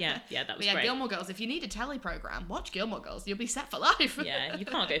 Oh yeah, that was great. Gilmore Girls, if you need a telly program, watch Gilmore Girls, you'll be set for life. Yeah, you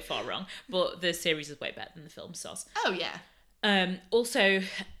can't go far wrong, but the series is way better than the film sauce. Oh yeah. Also,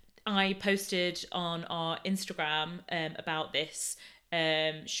 I posted on our Instagram about this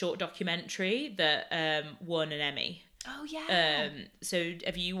short documentary that won an Emmy. Oh yeah. So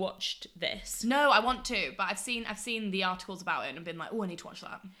have you watched this? No, I want to, but I've seen the articles about it and been like, oh, I need to watch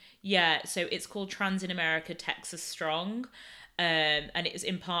that. Yeah, so it's called Trans in America, Texas Strong, and it was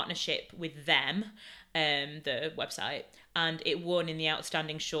in partnership with them, the website, and it won in the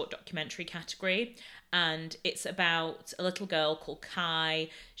Outstanding Short Documentary category. And it's about a little girl called Kai.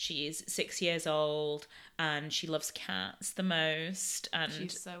 She's 6 years old and she loves cats the most. And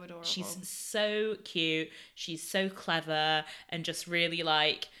she's so adorable. She's so cute. She's so clever and just really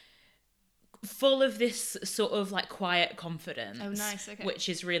like full of this sort of like quiet confidence. Oh, nice. Okay. Which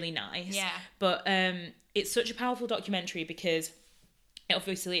is really nice. Yeah. But it's such a powerful documentary because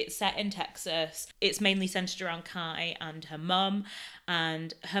obviously it's set in Texas. It's mainly centered around Kai and her mum,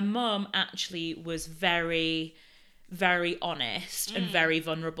 and her mum actually was very, very honest and very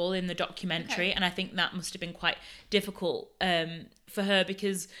vulnerable in the documentary. Okay. And I think that must have been quite difficult for her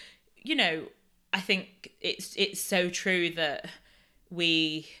because, I think it's so true that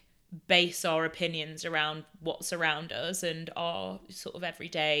we base our opinions around what's around us and our sort of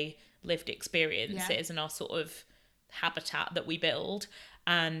everyday lived experiences and our sort of habitat that we build.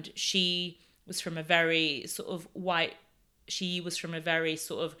 And she was from a very sort of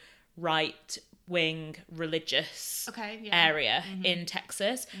right wing religious area in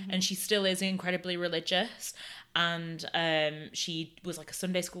Texas, and she still is incredibly religious. And she was like a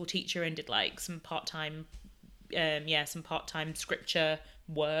Sunday school teacher and did like some part-time scripture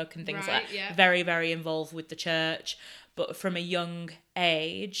work and things like that. Yeah. Very, very involved with the church. But from a young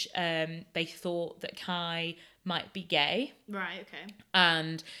age, they thought that Kai might be gay. Right, okay.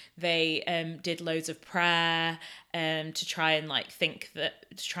 And they did loads of prayer to try and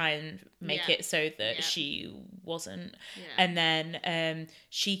make it so that she wasn't. Yeah. And then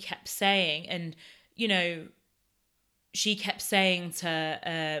she kept saying, and Kai kept saying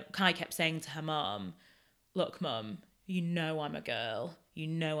to her mum, look, mum, I'm a girl.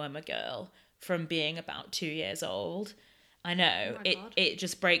 I'm a girl from being about 2 years old. I know it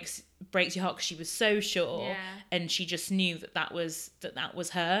just breaks your heart because she was so sure, and she just knew that was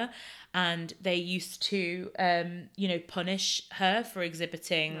her, and they used to punish her for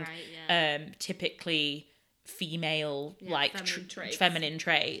exhibiting typically female feminine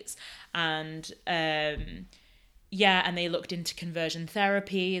traits, and and they looked into conversion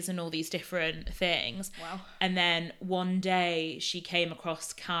therapies and all these different things. Wow. And then one day she came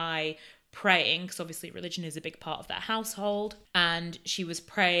across Kai praying, because obviously religion is a big part of that household, and she was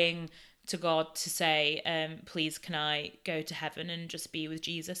praying to God to say, please can I go to heaven and just be with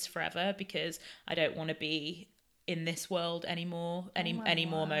Jesus forever, because I don't want to be in this world anymore any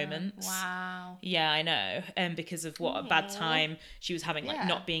more moments. Wow. Yeah, I know. Because of what a bad time she was having, like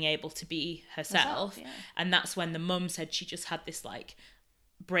not being able to be herself. And that's when the mum said she just had this like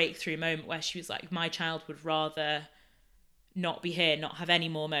breakthrough moment where she was like, my child would rather not be here, not have any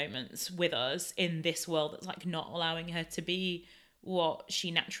more moments with us in this world that's like not allowing her to be what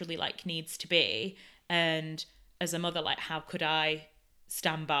she naturally like needs to be. And as a mother, like, how could I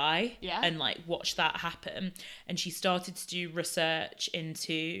stand by and like watch that happen? And she started to do research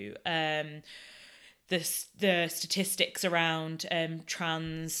into the statistics around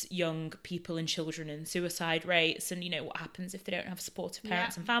trans young people and children and suicide rates, and, you know, what happens if they don't have supportive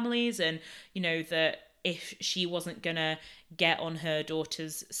parents and families, and, you know, that if she wasn't gonna get on her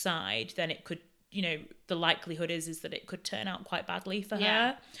daughter's side, then it could, you know, the likelihood is that it could turn out quite badly for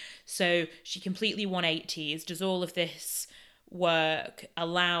her. So she completely 180s, does all of this work,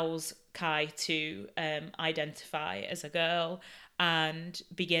 allows Kai to identify as a girl, and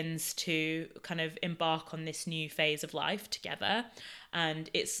begins to kind of embark on this new phase of life together. And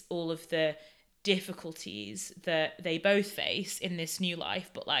it's all of the difficulties that they both face in this new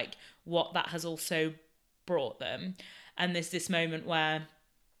life, but like what that has also brought them. And there's this moment where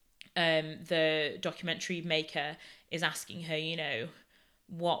the documentary maker is asking her, you know,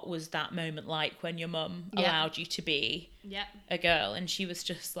 what was that moment like when your mum allowed you to be a girl? And she was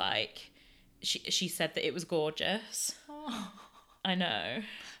just like, she said that it was gorgeous. Oh. I know.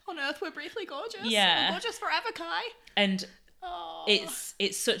 On Earth, we're briefly gorgeous. Yeah. We're gorgeous forever, Kai. And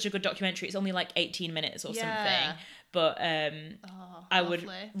it's such a good documentary. It's only like 18 minutes or something. But I would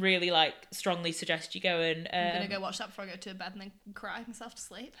really like strongly suggest you go and... I'm going to go watch that before I go to bed and then cry myself to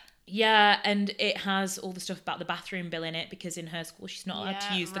sleep. Yeah, and it has all the stuff about the bathroom bill in it, because in her school she's not allowed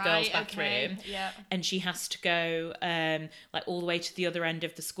to use the girls' bathroom. And she has to go like all the way to the other end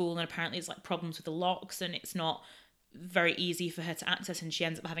of the school, and apparently it's like problems with the locks, and it's not very easy for her to access, and she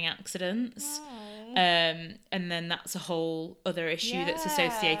ends up having accidents. And then that's a whole other issue that's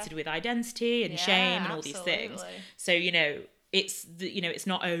associated with identity and shame and all these things. So, you know, it's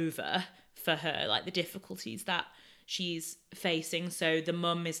not over for her, like the difficulties that she's facing. So the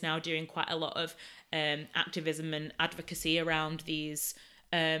mum is now doing quite a lot of activism and advocacy around these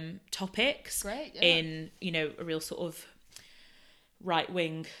topics. In, you know, a real sort of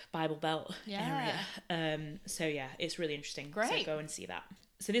right-wing Bible Belt area. So yeah, it's really interesting. So go and see that.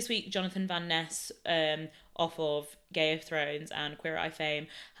 So this week, Jonathan Van Ness, off of Game of Thrones and Queer Eye fame,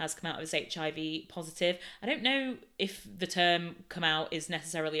 has come out as HIV positive. I don't know if the term "come out" is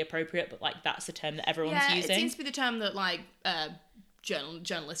necessarily appropriate, but like that's the term that everyone's using. It seems to be the term that like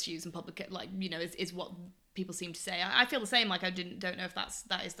journalists use in public, like, you know, is what people seem to say. I feel the same. Like, I don't know if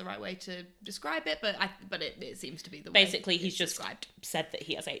that is the right way to describe it, but it seems to be the way. Basically, he's just described. Said that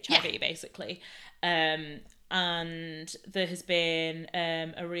he has HIV, basically. And there has been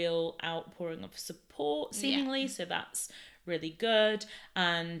a real outpouring of support, seemingly, so that's really good.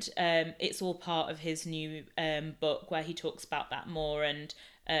 And it's all part of his new book, where he talks about that more, and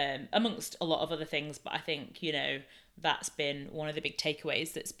amongst a lot of other things. But I think, you know, that's been one of the big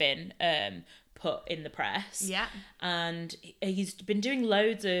takeaways that's been put in the press. And he's been doing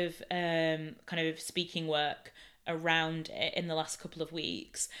loads of kind of speaking work around it in the last couple of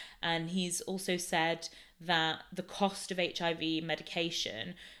weeks, and he's also said that the cost of HIV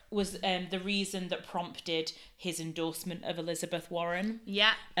medication was the reason that prompted his endorsement of Elizabeth Warren.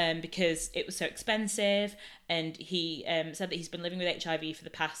 Because it was so expensive, and he said that he's been living with HIV for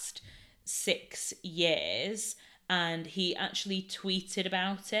the past 6 years, and he actually tweeted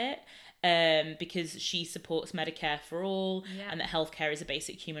about it. Because she supports Medicare for all, and that healthcare is a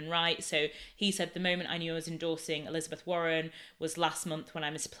basic human right. So he said, the moment I knew I was endorsing Elizabeth Warren was last month when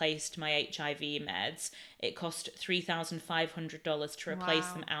I misplaced my HIV meds. It cost $3,500 to replace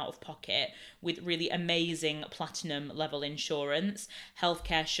them out of pocket with really amazing platinum level insurance.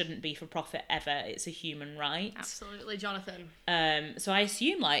 Healthcare shouldn't be for profit ever. It's a human right. Absolutely, Jonathan. So I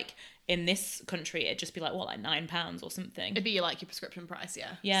assume, like, in this country, it'd just be like, what, like £9 or something? It'd be like your prescription price,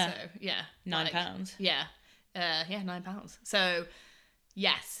 Yeah. So, yeah. £9. £9. So,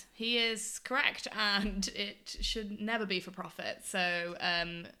 yes, he is correct, and it should never be for profit. So,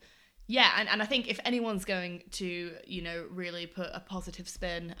 and I think if anyone's going to, you know, really put a positive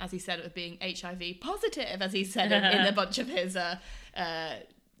spin, as he said, it was being HIV positive, as he said in a bunch of his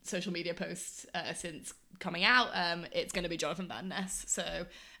social media posts since coming out, it's going to be Jonathan Van Ness. So,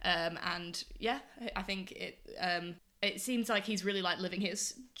 and yeah, I think it seems like he's really like living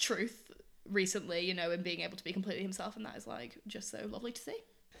his truth recently, you know, and being able to be completely himself, and that is like just so lovely to see.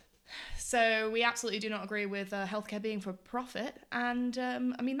 So we absolutely do not agree with healthcare being for profit, and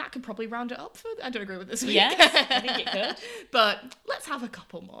I mean that could probably round it up. I don't agree with this week. Yes, I think it could. But let's have a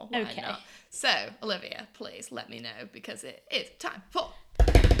couple more. Why okay. not? So Olivia, please let me know, because it is time for...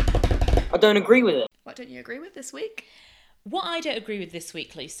 I don't agree with it. What don't you agree with this week? What I don't agree with this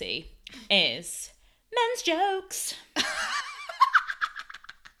week, Lucy, is men's jokes.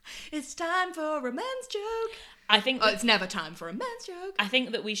 It's time for a men's joke. I think it's never time for a men's joke. I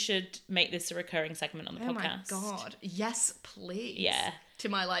think that we should make this a recurring segment on the podcast. Oh my God. Yes, please. Yeah. To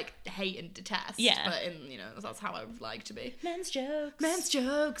my, hate and detest. Yeah. But, that's how I would like to be. Men's jokes. Men's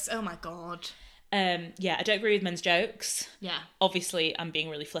jokes. Oh my God. Yeah, I don't agree with men's jokes. Yeah. Obviously, I'm being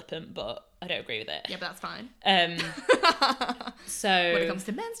really flippant, but I don't agree with it. Yeah, but that's fine. So... When it comes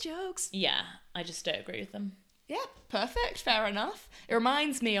to men's jokes. Yeah, I just don't agree with them. Yeah, perfect. Fair enough. It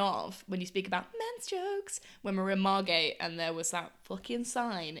reminds me of, when you speak about men's jokes, when we were in Margate and there was that fucking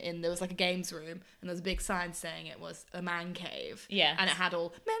sign there was a games room and there was a big sign saying it was a man cave. Yeah. And it had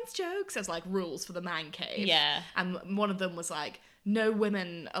all men's jokes as rules for the man cave. Yeah. And one of them was no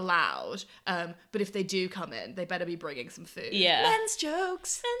women allowed, but if they do come in, they better be bringing some food. Yeah. Men's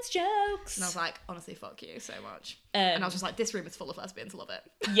jokes. Men's jokes. And I was like, honestly, fuck you so much. And I was just like, this room is full of lesbians, love it.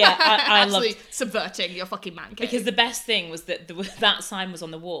 Yeah, I love Absolutely subverting your fucking man cave. Because the best thing was that that sign was on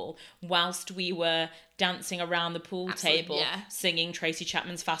the wall whilst we were dancing around the pool table, singing Tracy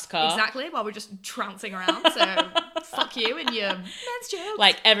Chapman's Fast Car. Exactly, while we're just trouncing around. So fuck you and your men's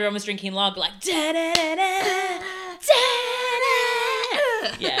jokes. Everyone was drinking lager, da-da-da-da, da-da.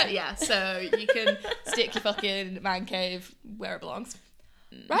 Yeah. Yeah, so you can stick your fucking man cave where it belongs.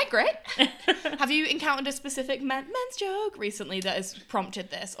 Right, great. Have you encountered a specific men's joke recently that has prompted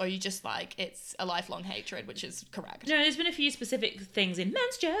this, or you just it's a lifelong hatred, which is correct? No, there's been a few specific things in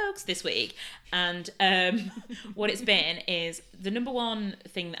men's jokes this week, and what it's been is the number one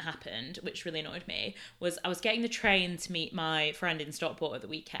thing that happened, which really annoyed me, was I was getting the train to meet my friend in Stockport at the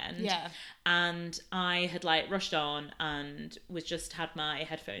weekend. Yeah. And I had rushed on and was just had my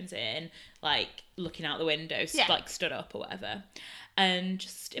headphones in, looking out the window, stood up or whatever. And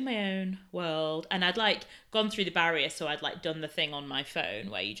just in my own world. And I'd gone through the barrier, so I'd done the thing on my phone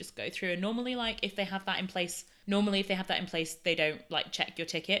where you just go through. And normally, if they have that in place, they don't check your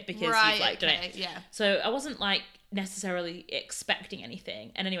ticket because you've done it. Yeah. So I wasn't necessarily expecting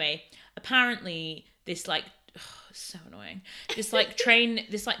anything. And anyway, apparently this so annoying. This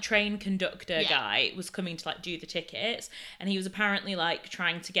train conductor guy was coming to do the tickets, and he was apparently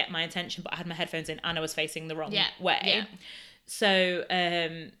trying to get my attention, but I had my headphones in and I was facing the wrong way. Yeah. So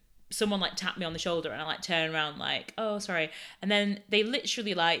someone tapped me on the shoulder and I turned around oh, sorry. And then they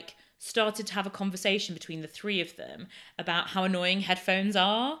literally started to have a conversation between the three of them about how annoying headphones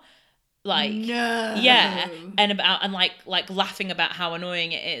are. No. Yeah. And laughing about how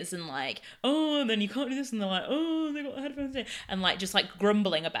annoying it is and oh, and then you can't do this, and they're oh, they got headphones in, and just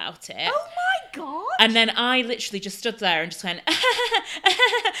grumbling about it. Oh my God. And then I literally just stood there and just went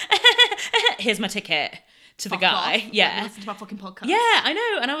here's my ticket. To the guy, off. yeah. Listen to my fucking podcast. Yeah, I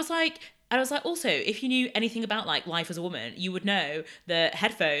know. And I was like, also, if you knew anything about life as a woman, you would know that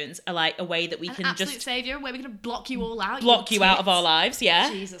headphones are a way that we can absolute just savior, where we're gonna block you all out. Block you out of our lives, yeah.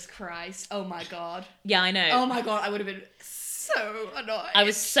 Jesus Christ! Oh my God. Yeah, I know. Oh my God, I would have been so annoyed. I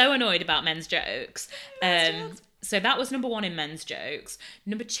was so annoyed about men's jokes. So that was number one in men's jokes.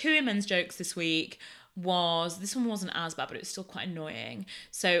 Number two in men's jokes this week this one wasn't as bad, but it was still quite annoying.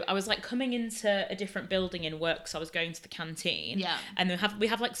 So I was coming into a different building in work, so I was going to the canteen. Yeah. And we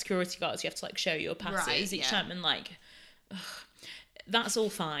have security guards. You have to show your passes each time, and that's all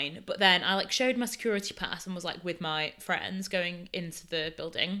fine. But then I showed my security pass and was with my friends going into the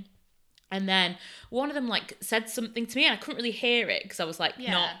building. And then one of them said something to me, and I couldn't really hear it because I was not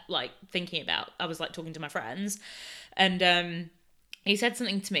thinking about. I was talking to my friends, and he said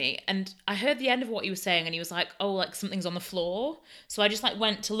something to me, and I heard the end of what he was saying, and he was oh, something's on the floor. So I just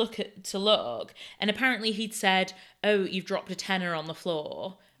went to look, and apparently he'd said, oh, you've dropped a tenner on the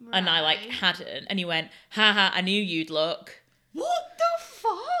floor. Right. And I hadn't, and he went, haha, I knew you'd look. What the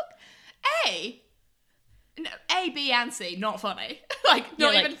fuck? A, B, and C, not funny.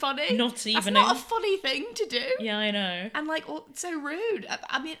 Not even funny. Not even. That's not a funny thing to do. Yeah, I know. And so rude.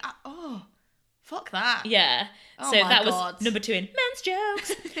 I mean, fuck that. Yeah. Oh so my that God. was number two in men's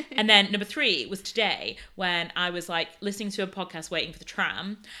jokes. And then number three was today, when I was listening to a podcast waiting for the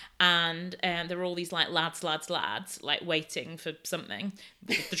tram, and there were all these lads waiting for something.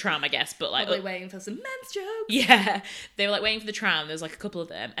 The tram, I guess, but probably waiting for some men's jokes. Yeah. They were waiting for the tram. There was a couple of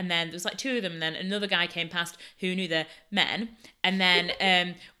them, and then there was two of them, and then another guy came past who knew the men. And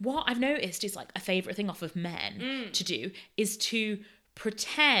then what I've noticed is a favourite thing off of men to do is to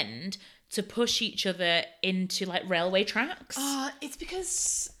pretend to push each other into railway tracks. It's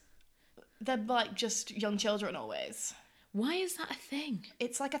because they're just young children always. Why is that a thing?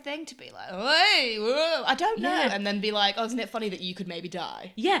 It's a thing to be hey, whoa, I don't know, and then be oh, isn't it funny that you could maybe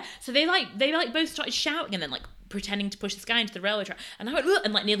die? Yeah, so they both started shouting and then pretending to push this guy into the railway track, and I went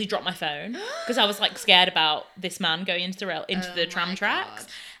and nearly dropped my phone because I was scared about this man going into the tram tracks.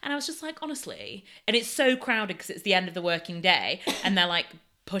 And I was just like, honestly, and it's so crowded because it's the end of the working day and they're like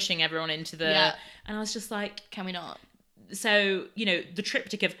pushing everyone into the, and I was just like, Can we not? so, you know, the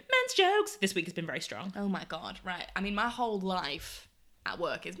triptych of men's jokes this week has been very strong. Oh my God, right. I mean, my whole life at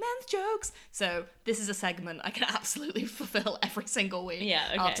work is men's jokes. So this is a segment I can absolutely fulfill every single week. Yeah,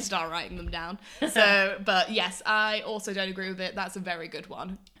 okay. I'll have to start writing them down. So, but yes, I also don't agree with it. That's a very good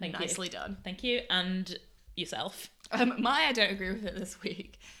one. Nicely done. Thank you. And yourself. My I don't agree with it this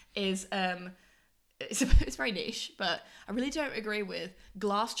week is it's very niche, but I really don't agree with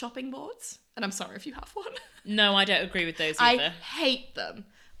glass chopping boards. And I'm sorry if you have one. No, I don't agree with those either. I hate them.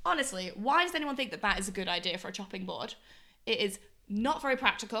 Honestly, why does anyone think that that is a good idea for a chopping board? It is not very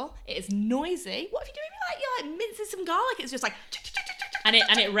practical. It is noisy. What if you're doing you're mincing some garlic? It's just like and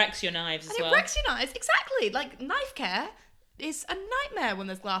it wrecks your knives as well. It wrecks your knives. Exactly. Like knife care is a nightmare when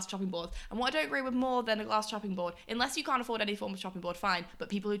there's glass chopping boards. And what I don't agree with more than a glass chopping board, unless you can't afford any form of chopping board, fine. But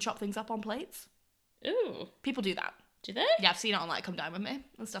people who chop things up on plates, Ooh, people do that. do they? Yeah, I've seen it on like Come Dine With Me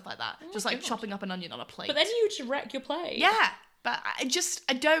and stuff like that. Just like God. chopping up an onion on a plate. But then you would wreck your plate. Yeah, but I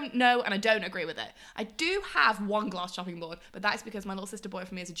don't know and I don't agree with it. I do have one glass chopping board, but that is because my little sister bought it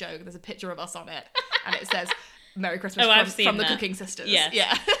for me as a joke. There's a picture of us on it and it says Merry Christmas from the Cooking Sisters. Yes.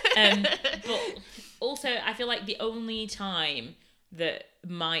 Yeah. But also, I feel like the only time that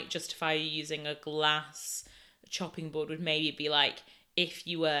might justify you using a glass chopping board would maybe be like if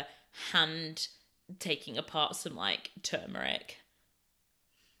you were hand taking apart some like turmeric.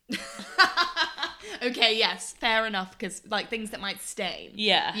 Okay, yes, fair enough, because like things that might stain.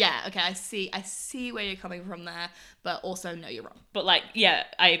 Yeah. Yeah, okay, I see where you're coming from there, but also no, you're wrong. But like, yeah,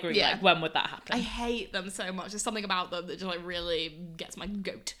 I agree. Yeah. Like, when would that happen? I hate them so much. There's something about them that just like really gets my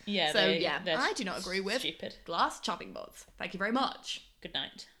goat. Yeah. So I do not agree with stupid. glass chopping boards. Thank you very much. Good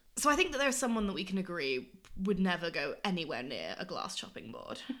night. So I think that there's someone that we can agree would never go anywhere near a glass chopping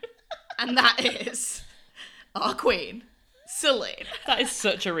board. And that is our queen, Celine. That is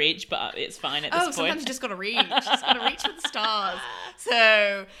such a reach, but it's fine at this point. Sometimes you just gotta reach. Just gotta reach for the stars.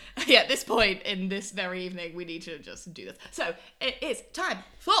 So, yeah, at this point in this very evening, we need to just do this. So, it is time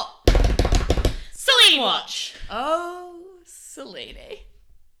for Celine Watch! Oh, Celine.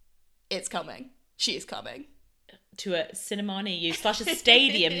 It's coming. She is coming. To a cinema near you / a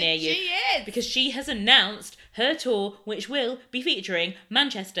stadium near you. She is! Because she has announced her tour, which will be featuring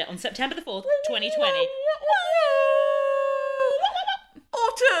Manchester on September the 4th, 2020.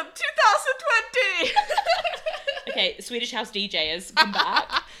 Autumn 2020! Okay, Swedish House DJ has come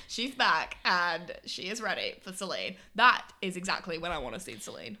back. She's back and she is ready for Celine. That is exactly when I want to see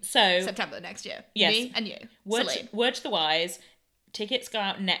Celine. So, September next year. Yes. Me and you. word Celine. to the wise, tickets go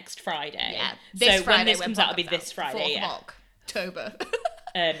out next Friday. Yeah. So when this comes out, it'll be this Friday. 4th of October.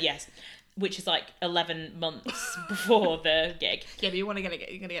 Yes. Which is like 11 months before the gig. Yeah, but you want to get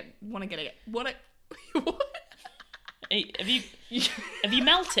it. What? Hey, have you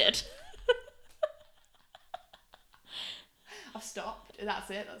melted? I've stopped. That's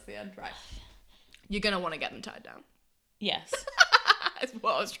it. That's the end. Right. You're going to want to get them tied down. Yes. That's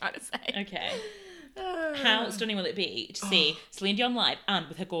what I was trying to say. Okay. How stunning will it be to see Celine Dion live and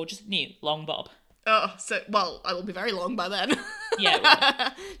with her gorgeous new long bob? Oh, so, well, I will be very long by then. Yeah, it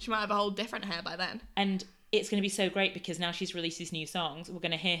will. She might have a whole different hair by then. And it's going to be so great because now she's released these new songs. We're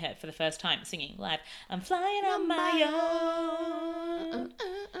going to hear her for the first time singing live. I'm flying on my own.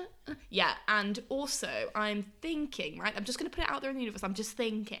 Yeah, and also I'm thinking, right, I'm just going to put it out there in the universe. I'm just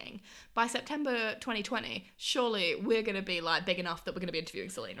thinking by September 2020, surely we're going to be like big enough that we're going to be interviewing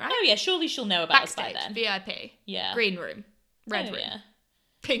Celine, right? Oh yeah, surely she'll know about us by Backstage, then. VIP, Yeah. green room, red room, Yeah.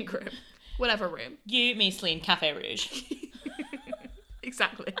 pink room, whatever room. You, me, Celine, Cafe Rouge.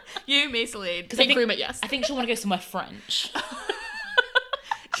 Exactly. You, me, Celine, I pink think- room at Yes. I think she'll want to go somewhere French. She's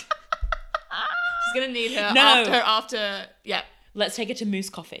going to need her No. after, yeah. Let's take her to Moose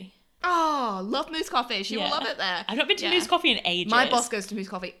Coffee. Oh, love Moose Coffee. She will Yeah. love it there. I've not been to Yeah. Moose Coffee in ages. My boss goes to Moose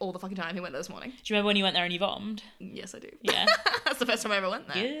Coffee all the fucking time. He went there this morning. Do you remember when you went there and you vomed? Yes, I do. Yeah. That's the first time I ever went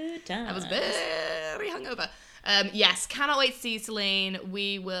there. Good time. I was very hungover. Yes, cannot wait to see Celine.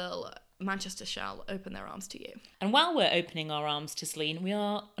 Manchester shall open their arms to you. And while we're opening our arms to Celine, we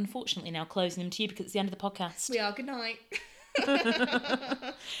are unfortunately now closing them to you because it's the end of the podcast. We are. Good night.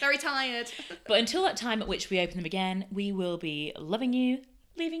 Very tired. But until that time at which we open them again, we will be loving you,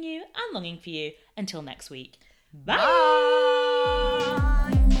 leaving you, and longing for you until next week. Bye!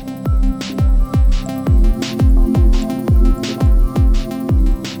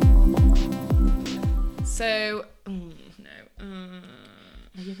 So,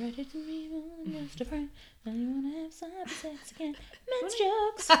 Are you ready to be more just a friend? Now you wanna have cyber sex again? Men's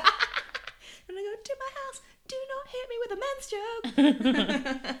jokes! when I go to my house, do not hit me with a men's science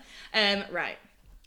joke. Right.